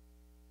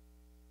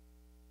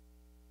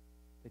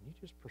 then you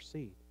just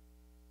proceed.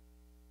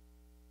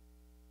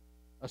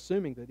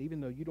 Assuming that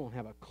even though you don't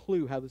have a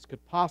clue how this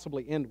could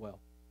possibly end well,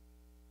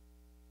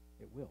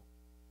 it will.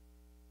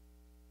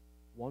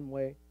 One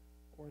way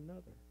or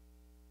another.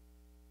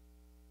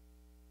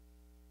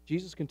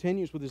 Jesus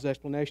continues with His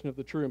explanation of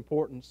the true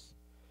importance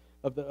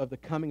of the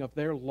coming of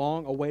their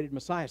long-awaited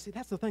Messiah. See,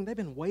 that's the thing. They've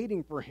been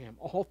waiting for Him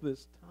all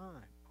this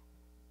time.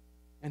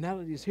 And now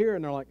that He's here,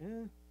 and they're like,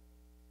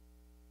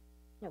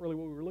 not really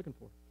what we were looking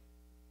for.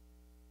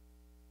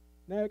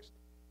 Next.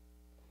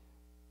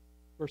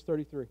 Verse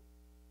 33.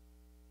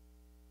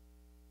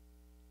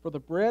 For the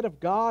bread of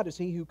God is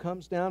He who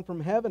comes down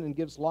from heaven and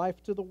gives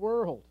life to the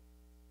world.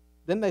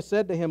 Then they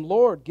said to him,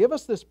 Lord, give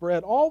us this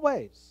bread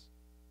always.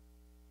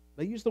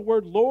 They use the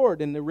word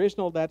Lord. In the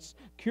original, that's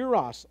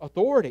kuros,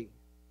 authority.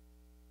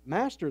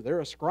 Master,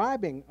 they're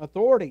ascribing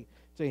authority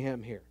to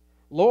him here.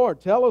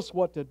 Lord, tell us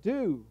what to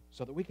do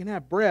so that we can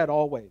have bread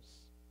always.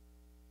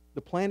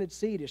 The planted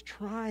seed is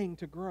trying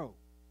to grow.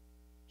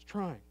 It's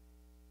trying.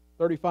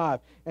 35,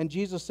 and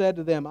Jesus said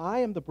to them, I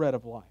am the bread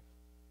of life.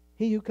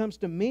 He who comes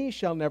to me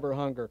shall never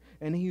hunger,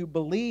 and he who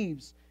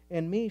believes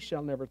in me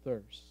shall never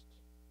thirst.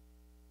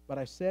 But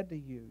I said to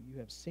you, you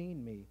have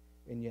seen me,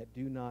 and yet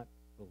do not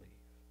believe.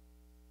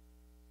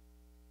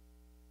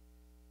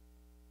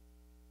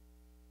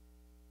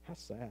 How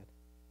sad.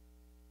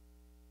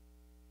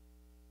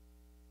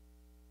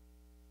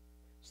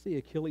 It's the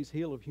Achilles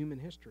heel of human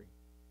history.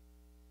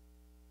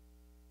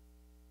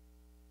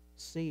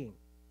 Seeing.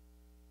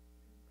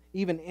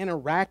 Even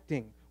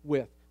interacting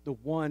with the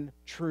one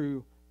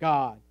true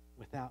God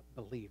without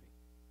believing.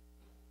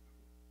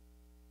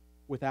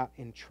 Without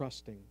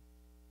entrusting,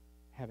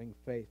 having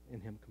faith in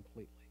Him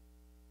completely.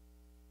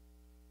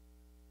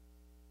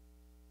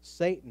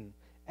 Satan,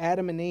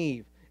 Adam and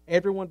Eve,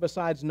 everyone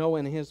besides Noah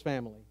and his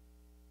family.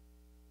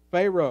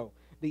 Pharaoh,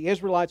 the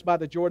Israelites by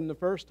the Jordan the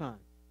first time.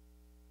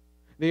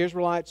 The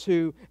Israelites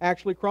who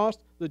actually crossed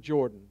the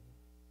Jordan.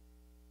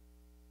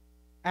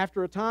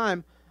 After a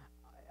time,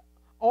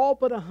 all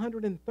but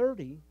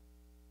 130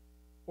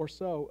 or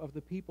so of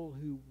the people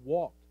who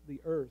walked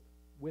the earth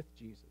with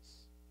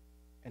Jesus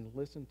and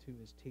listened to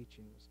His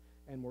teachings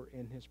and were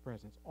in His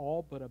presence,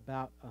 all but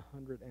about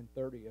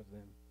 130 of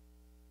them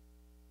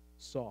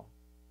saw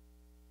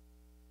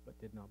but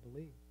did not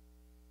believe.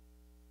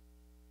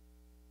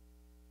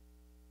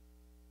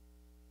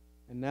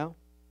 And now,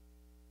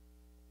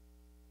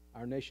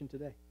 our nation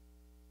today.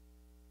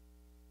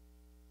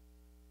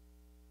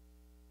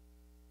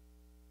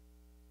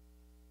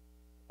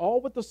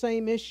 All with the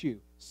same issue,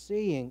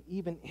 seeing,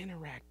 even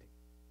interacting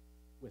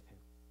with Him.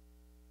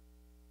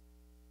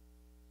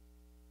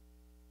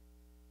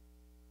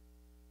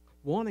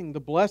 Wanting the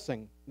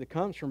blessing that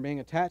comes from being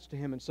attached to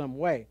Him in some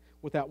way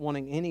without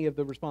wanting any of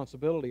the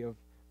responsibility of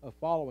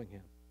following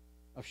Him,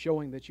 of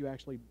showing that you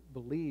actually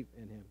believe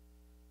in Him.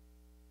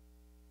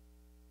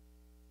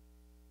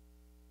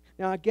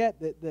 Now, I get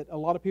that a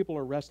lot of people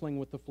are wrestling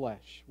with the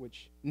flesh,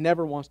 which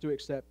never wants to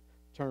accept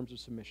terms of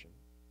submission.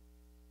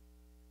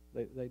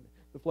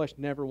 The flesh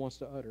never wants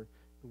to utter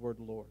the word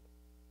Lord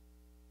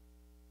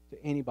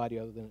to anybody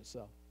other than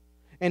itself.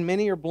 And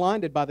many are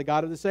blinded by the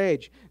God of this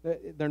age.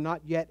 They're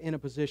not yet in a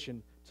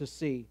position to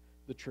see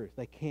the truth.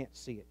 They can't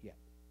see it yet.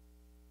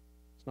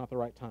 It's not the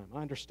right time.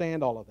 I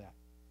understand all of that.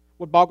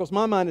 What boggles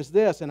my mind is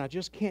this, and I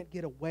just can't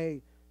get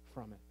away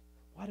from it.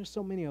 Why do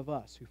so many of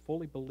us who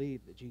fully believe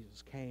that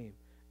Jesus came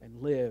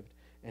and lived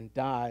and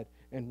died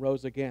and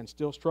rose again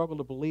still struggle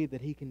to believe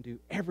that He can do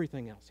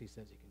everything else He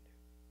says He can do?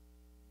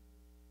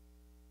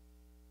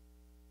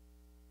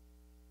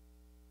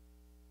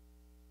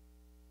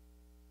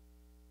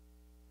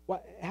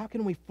 How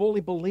can we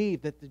fully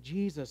believe that the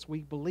Jesus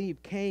we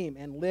believe came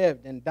and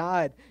lived and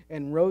died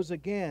and rose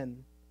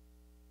again?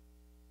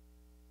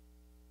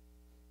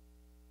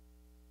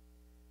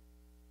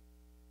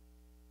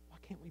 Why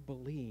can't we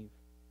believe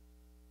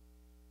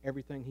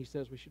everything He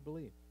says we should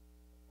believe?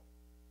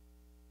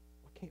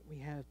 Why can't we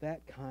have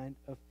that kind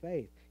of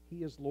faith?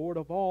 He is Lord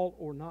of all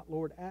or not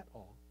Lord at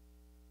all.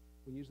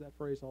 We use that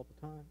phrase all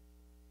the time.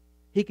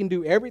 He can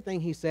do everything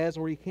He says,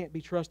 or He can't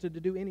be trusted to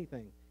do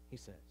anything He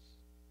says.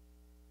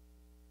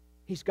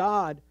 He's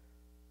God,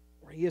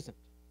 or He isn't.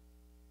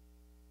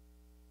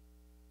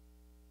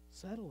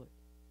 Settle it.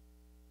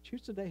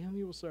 Choose today whom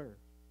you will serve.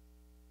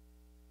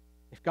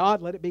 If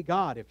God, let it be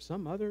God. If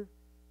some other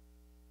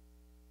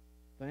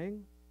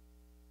thing,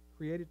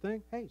 created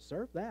thing, hey,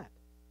 serve that.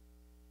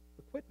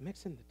 But quit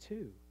mixing the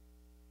two.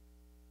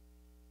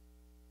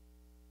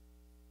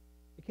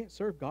 You can't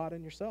serve God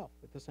and yourself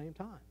at the same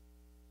time.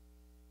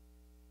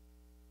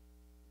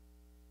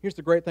 Here's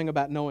the great thing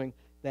about knowing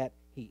that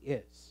He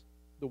is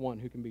the one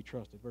who can be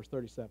trusted. Verse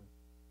 37.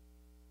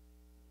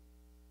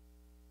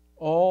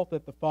 All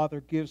that the Father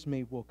gives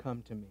me will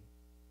come to me,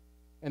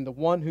 and the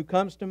one who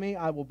comes to me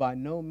I will by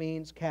no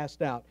means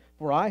cast out.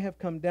 For I have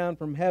come down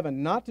from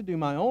heaven not to do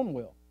my own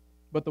will,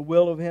 but the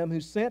will of Him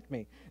who sent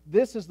me.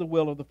 This is the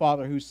will of the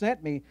Father who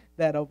sent me,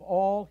 that of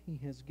all He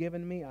has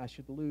given me I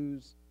should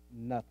lose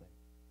nothing,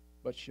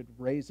 but should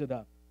raise it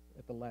up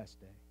at the last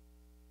day.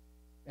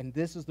 And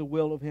this is the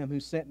will of Him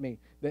who sent me,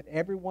 that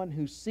everyone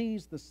who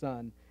sees the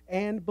Son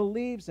and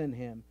believes in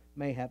Him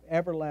may have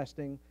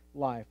everlasting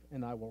life,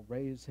 and I will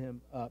raise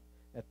him up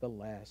at the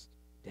last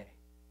day.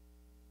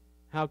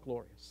 How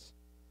glorious.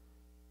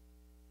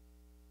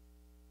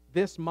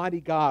 This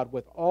mighty God,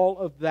 with all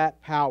of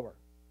that power,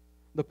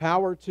 the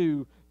power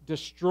to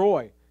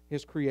destroy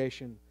His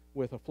creation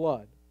with a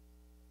flood,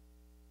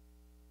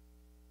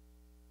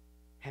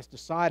 has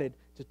decided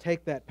to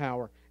take that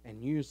power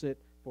and use it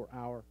for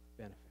our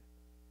benefit.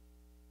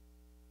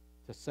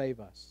 To save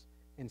us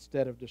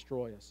instead of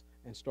destroy us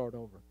and start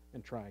over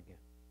and try again.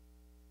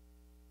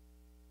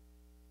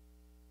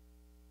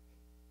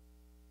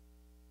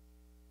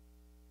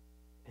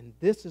 And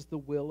this is the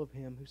will of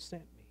him who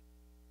sent me,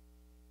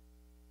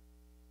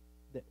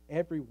 that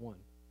everyone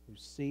who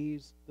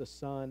sees the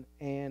Son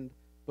and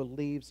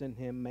believes in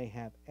him may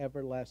have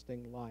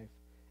everlasting life,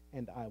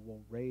 and I will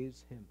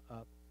raise him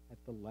up at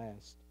the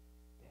last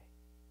day.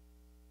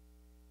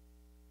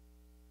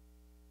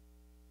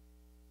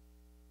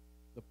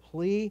 The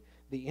plea,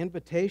 the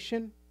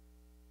invitation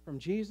from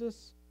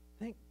Jesus,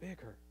 think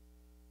bigger.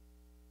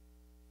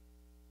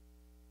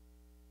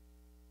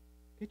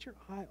 Get your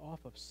eye off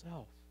of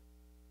self.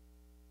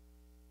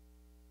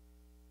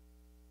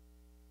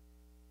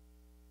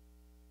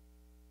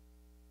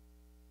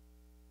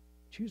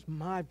 Choose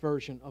my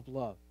version of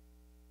love,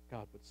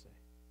 God would say.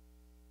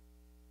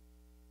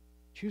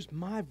 Choose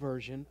my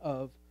version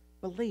of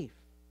belief,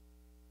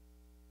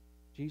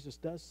 Jesus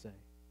does say.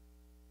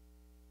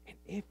 And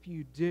if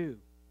you do,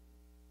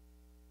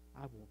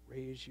 I will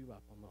raise you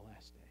up on the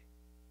last day.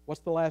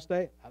 What's the last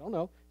day? I don't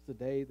know. It's the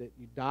day that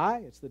you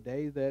die. It's the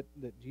day that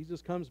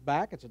Jesus comes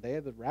back. It's the day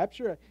of the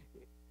rapture.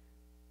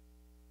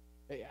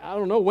 I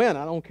don't know when.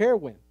 I don't care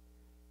when.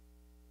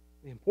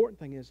 The important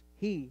thing is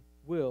He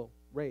will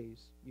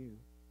raise you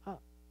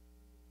up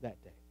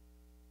that day.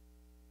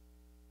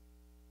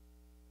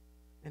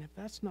 And if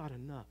that's not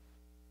enough,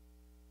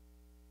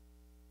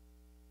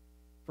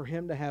 for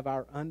Him to have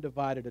our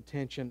undivided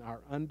attention,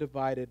 our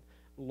undivided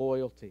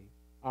loyalty,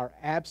 our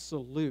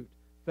absolute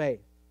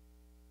faith,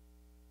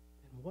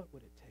 then what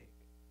would it take?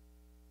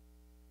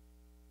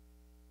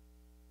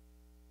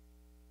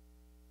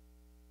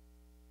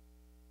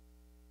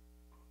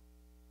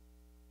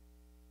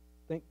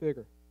 Think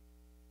bigger.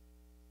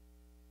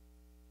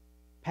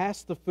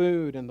 Past the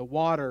food and the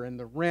water and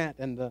the rent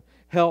and the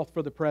health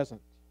for the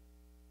present.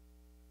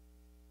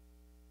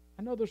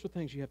 I know those are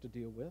things you have to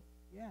deal with.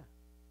 Yeah.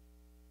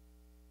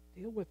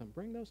 Deal with them.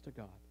 Bring those to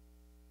God.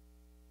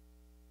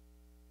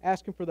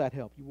 Ask Him for that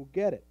help. You will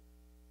get it.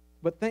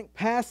 But think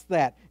past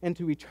that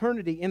into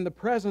eternity in the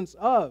presence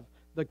of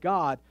the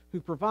God who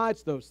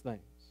provides those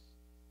things.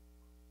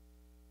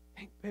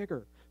 Think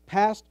bigger.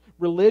 Past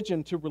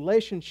religion to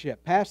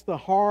relationship. Past the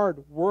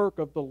hard work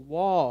of the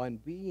law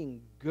and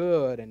being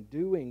good and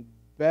doing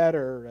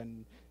better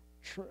and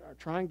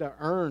trying to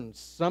earn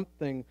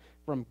something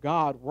from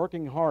God,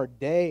 working hard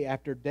day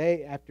after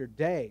day after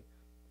day.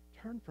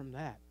 Turn from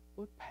that.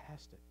 Look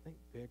past it. Think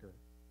bigger.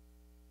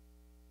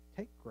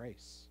 Take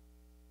grace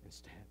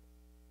instead.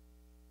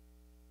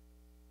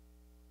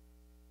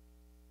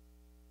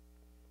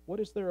 What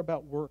is there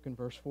about work in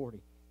verse 40?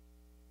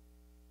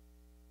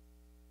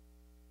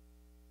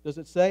 Does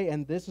it say,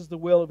 and this is the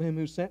will of Him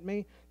who sent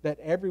me, that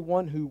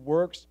everyone who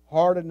works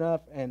hard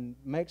enough and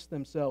makes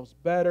themselves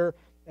better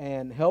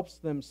and helps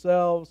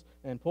themselves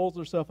and pulls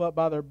themselves up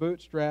by their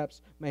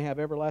bootstraps may have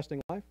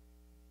everlasting life?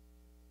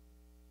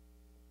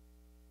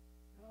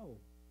 No.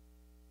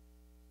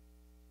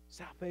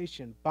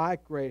 Salvation by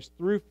grace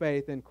through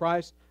faith in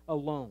Christ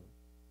alone.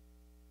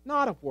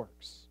 Not of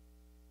works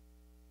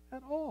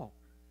at all.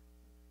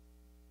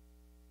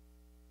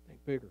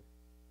 Think bigger.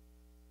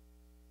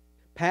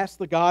 Past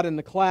the God in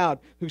the cloud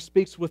who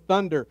speaks with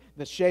thunder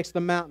that shakes the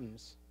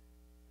mountains,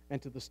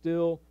 and to the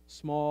still,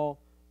 small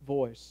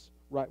voice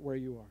right where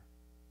you are.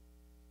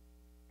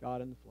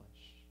 God in the flesh.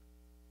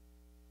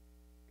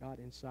 God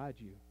inside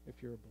you if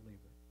you're a believer.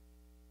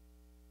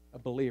 A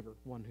believer,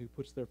 one who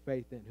puts their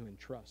faith in, who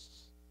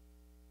entrusts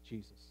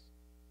Jesus.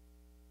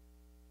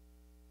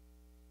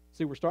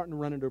 See, we're starting to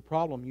run into a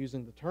problem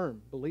using the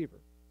term believer.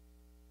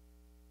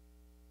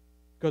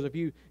 Because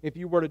if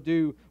you were to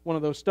do one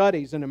of those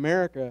studies in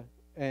America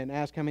and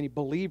ask how many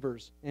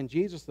believers in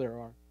Jesus there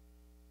are,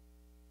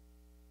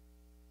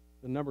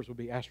 the numbers would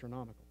be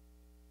astronomical.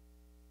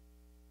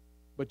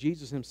 But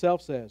Jesus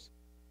Himself says,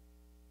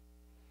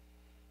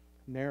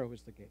 narrow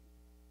is the gate.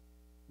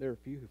 There are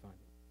few who find it.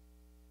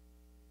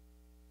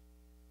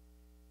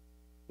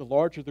 The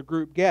larger the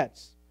group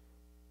gets,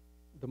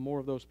 the more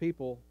of those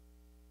people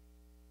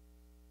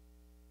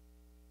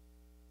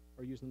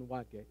are using the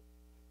wide gate.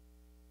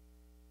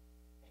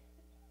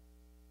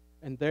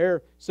 And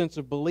their sense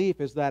of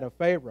belief is that of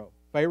Pharaoh.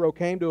 Pharaoh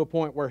came to a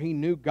point where he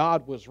knew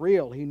God was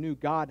real. He knew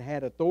God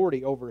had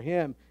authority over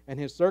him and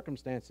his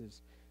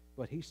circumstances.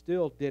 But he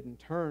still didn't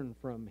turn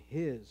from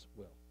his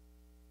will.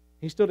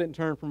 He still didn't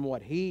turn from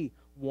what he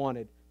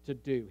wanted to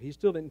do. He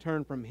still didn't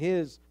turn from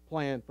his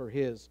plan for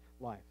his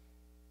life.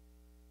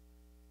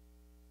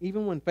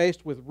 Even when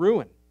faced with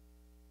ruin,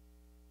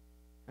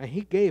 and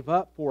he gave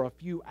up for a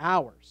few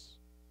hours,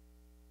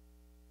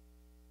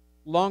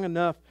 long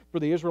enough for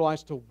the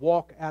Israelites to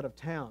walk out of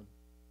town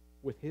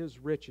with his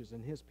riches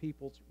and his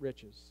people's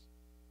riches.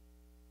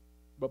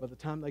 But by the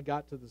time they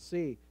got to the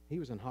sea, he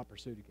was in hot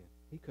pursuit again.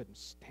 He couldn't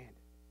stand it.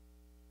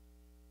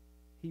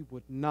 He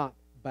would not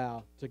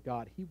bow to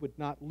God. He would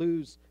not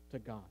lose to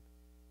God.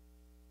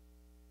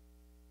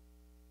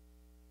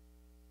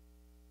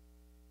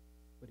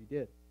 But he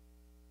did.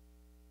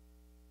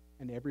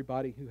 And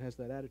everybody who has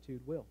that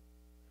attitude will.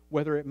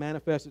 Whether it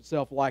manifests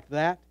itself like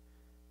that,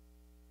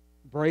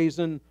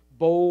 brazen,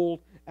 bold,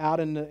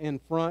 out in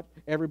front,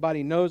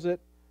 everybody knows it,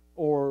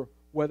 or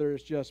whether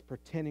it's just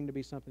pretending to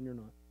be something you're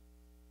not.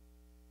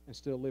 and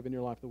still living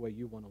your life the way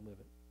you want to live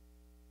it,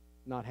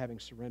 not having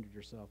surrendered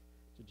yourself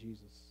to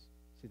Jesus.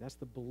 See, that's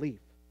the belief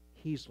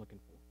He's looking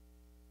for.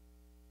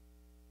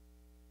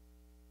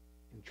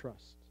 And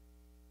trust.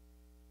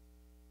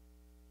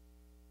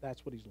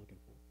 That's what He's looking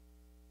for.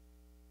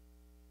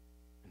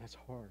 And that's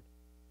hard.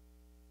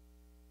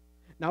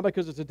 Not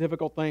because it's a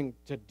difficult thing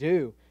to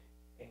do.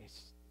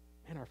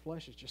 Man, our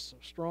flesh is just so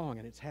strong,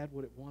 and it's had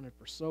what it wanted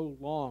for so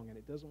long, and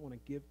it doesn't want to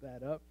give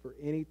that up for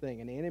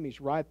anything. And the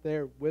enemy's right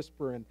there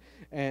whispering,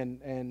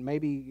 and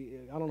maybe,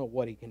 I don't know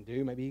what he can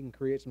do. Maybe he can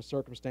create some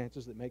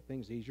circumstances that make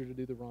things easier to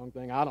do the wrong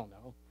thing. I don't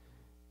know.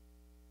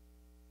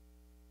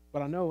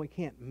 But I know he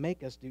can't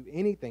make us do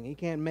anything. He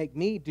can't make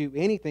me do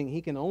anything.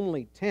 He can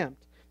only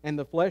tempt, and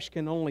the flesh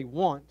can only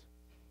want.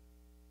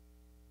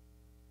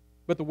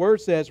 But the Word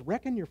says,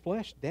 reckon your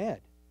flesh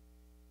dead.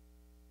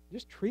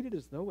 Just treat it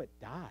as though it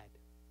died.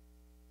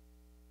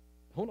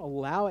 Don't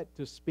allow it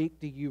to speak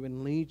to you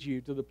and lead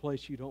you to the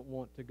place you don't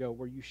want to go,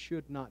 where you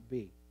should not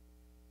be,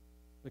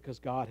 because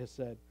God has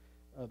said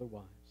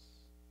otherwise.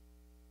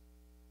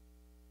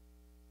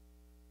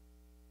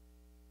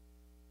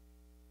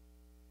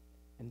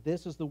 And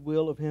this is the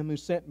will of Him who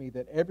sent me,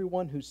 that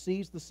everyone who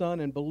sees the Son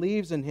and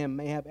believes in Him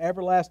may have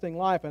everlasting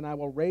life, and I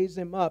will raise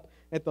him up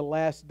at the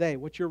last day.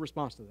 What's your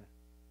response to that?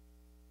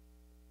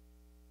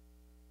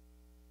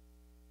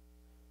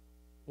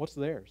 What's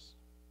theirs?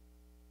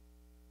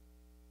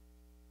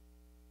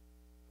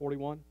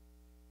 41.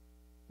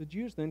 The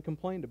Jews then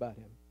complained about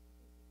Him,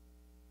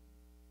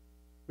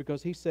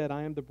 because He said,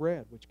 I am the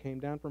bread which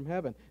came down from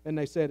heaven. And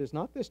they said, is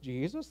not this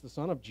Jesus, the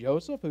son of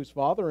Joseph, whose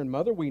father and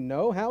mother we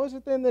know? How is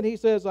it then that He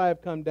says, I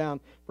have come down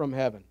from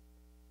heaven?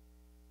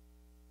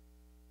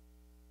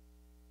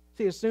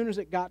 See, as soon as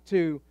it got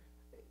to,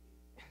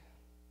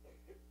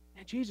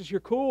 Jesus, you're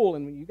cool,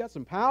 and you got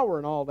some power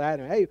and all that,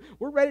 and hey,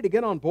 we're ready to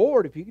get on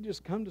board. If you could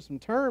just come to some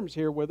terms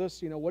here with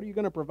us, what are you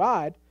going to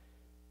provide?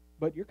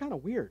 But you're kind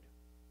of weird.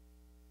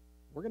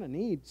 We're going to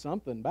need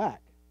something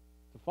back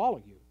to follow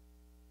you.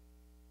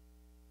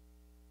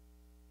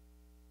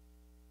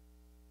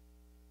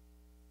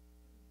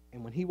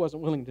 And when He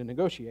wasn't willing to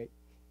negotiate,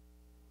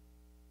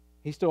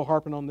 He's still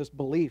harping on this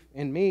belief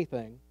in me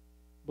thing,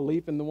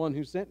 belief in the one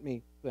who sent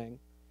me thing.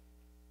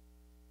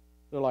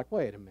 They're like,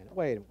 wait a minute,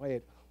 wait.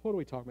 What are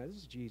we talking about?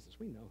 This is Jesus.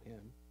 We know Him.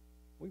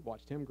 We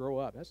watched Him grow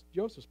up. That's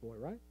Joseph's boy,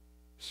 right?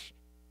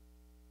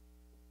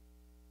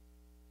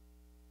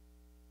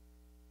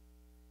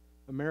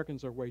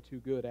 Americans are way too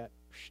good at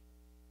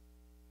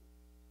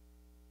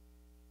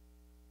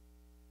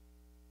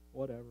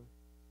whatever.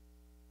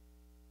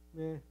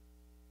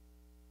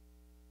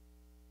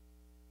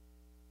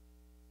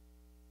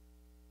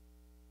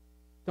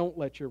 Don't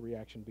let your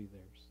reaction be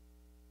theirs.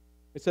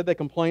 It said they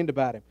complained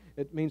about Him.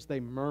 It means they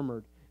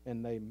murmured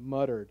and they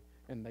muttered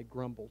and they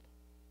grumbled.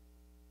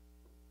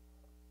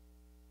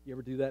 You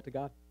ever do that to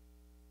God?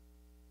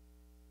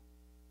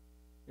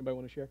 Anybody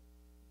want to share?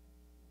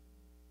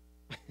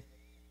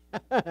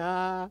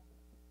 I'm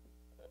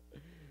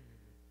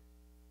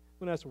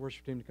going to ask the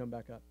worship team to come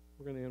back up.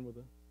 We're going to end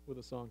with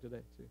a song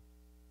today too.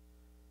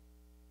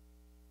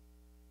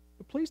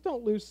 But please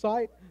don't lose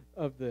sight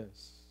of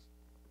this.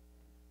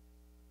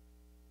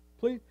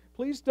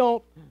 Please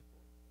don't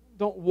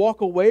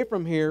walk away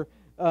from here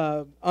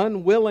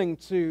unwilling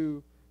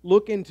to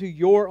look into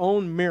your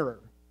own mirror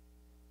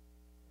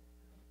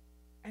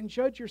and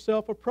judge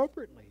yourself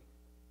appropriately.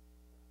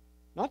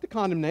 Not the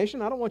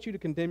condemnation. I don't want you to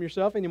condemn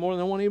yourself any more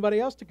than I want anybody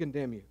else to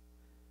condemn you.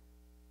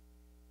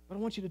 But I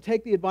want you to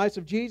take the advice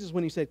of Jesus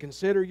when He said,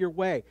 consider your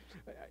way.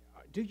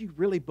 Do you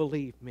really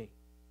believe me?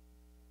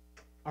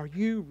 Are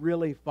you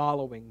really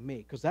following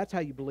me? Because that's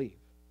how you believe.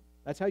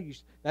 That's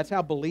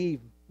how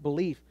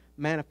belief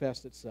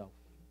manifests itself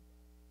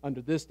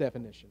under this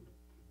definition.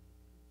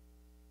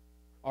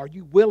 Are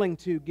you willing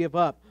to give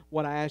up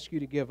what I ask you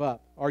to give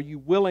up? Are you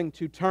willing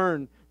to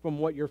turn from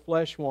what your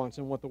flesh wants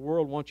and what the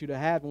world wants you to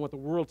have and what the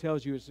world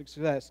tells you is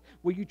success?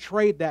 Will you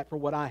trade that for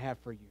what I have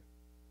for you?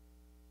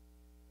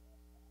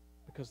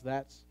 Because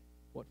that's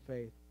what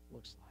faith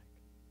looks like.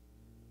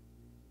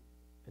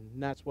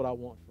 And that's what I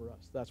want for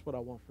us. That's what I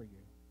want for you.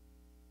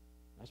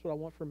 That's what I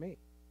want for me.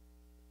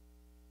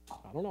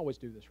 I don't always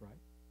do this right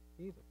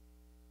either.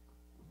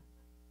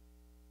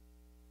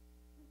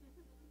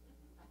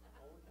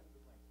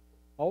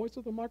 Always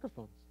with the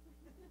microphones.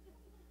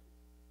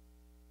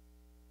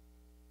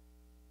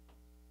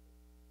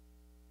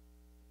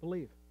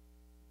 Believe.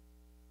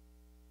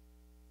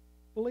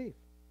 Believe.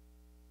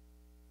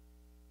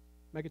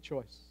 Make a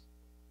choice.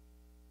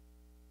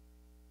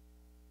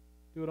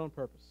 Do it on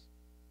purpose.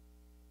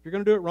 If you're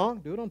going to do it wrong,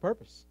 do it on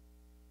purpose.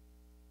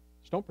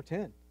 Just don't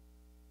pretend.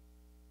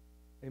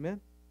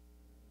 Amen?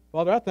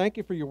 Father, I thank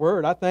You for Your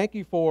word. I thank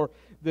You for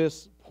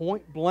this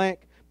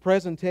point-blank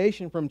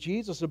presentation from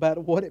Jesus about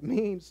what it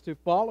means to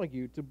follow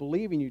You, to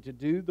believe in You, to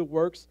do the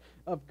works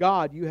of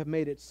God. You have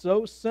made it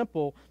so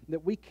simple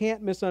that we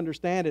can't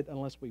misunderstand it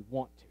unless we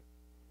want to.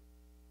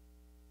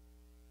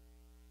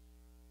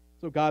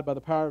 So God, by the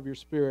power of Your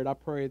Spirit, I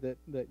pray that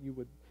You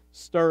would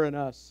stir in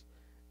us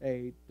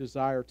a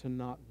desire to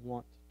not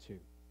want to.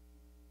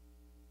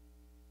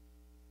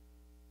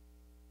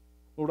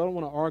 Lord, I don't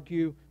want to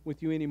argue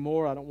with you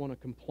anymore. I don't want to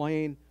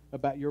complain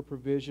about your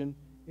provision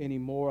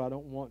anymore. I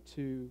don't want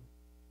to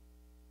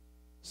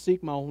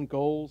seek my own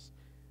goals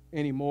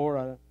anymore.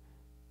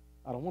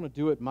 I don't want to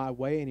do it my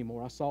way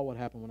anymore. I saw what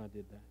happened when I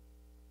did that.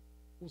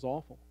 It was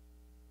awful.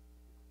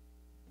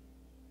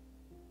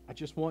 I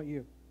just want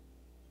you.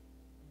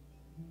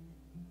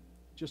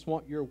 Just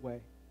want your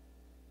way.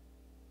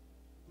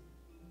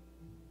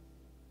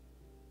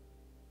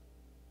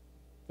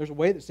 There's a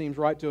way that seems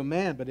right to a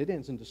man, but it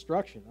ends in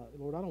destruction.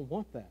 Lord, I don't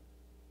want that.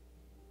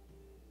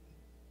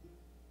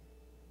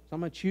 So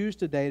I'm going to choose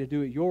today to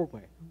do it your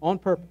way, on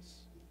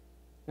purpose.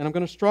 And I'm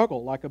going to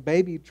struggle like a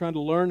baby trying to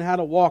learn how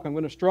to walk. I'm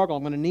going to struggle.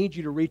 I'm going to need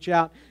you to reach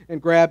out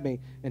and grab me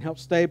and help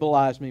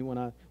stabilize me when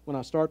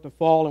I start to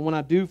fall. And when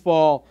I do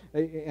fall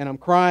and I'm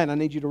crying, I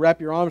need you to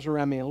wrap your arms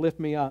around me and lift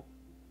me up.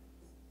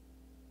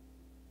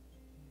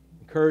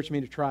 Encourage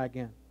me to try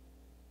again.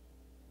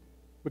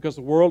 Because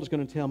the world is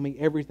going to tell me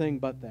everything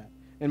but that.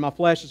 And my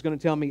flesh is going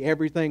to tell me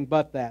everything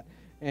but that.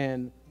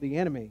 And the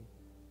enemy,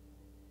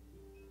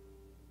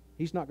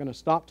 he's not going to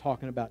stop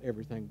talking about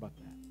everything but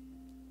that.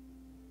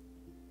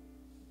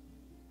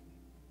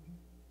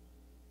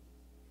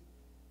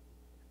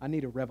 I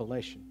need a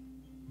revelation.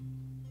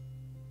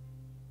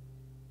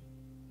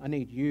 I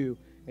need you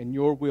and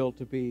your will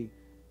to be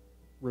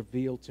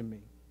revealed to me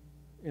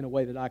in a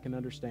way that I can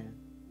understand,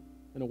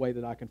 in a way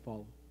that I can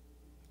follow.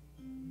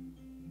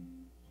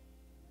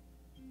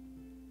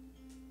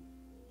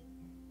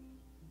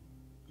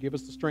 Give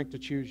us the strength to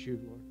choose you,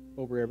 Lord,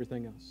 over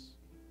everything else.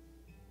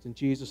 It's in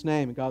Jesus'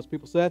 name. And God's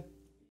people said,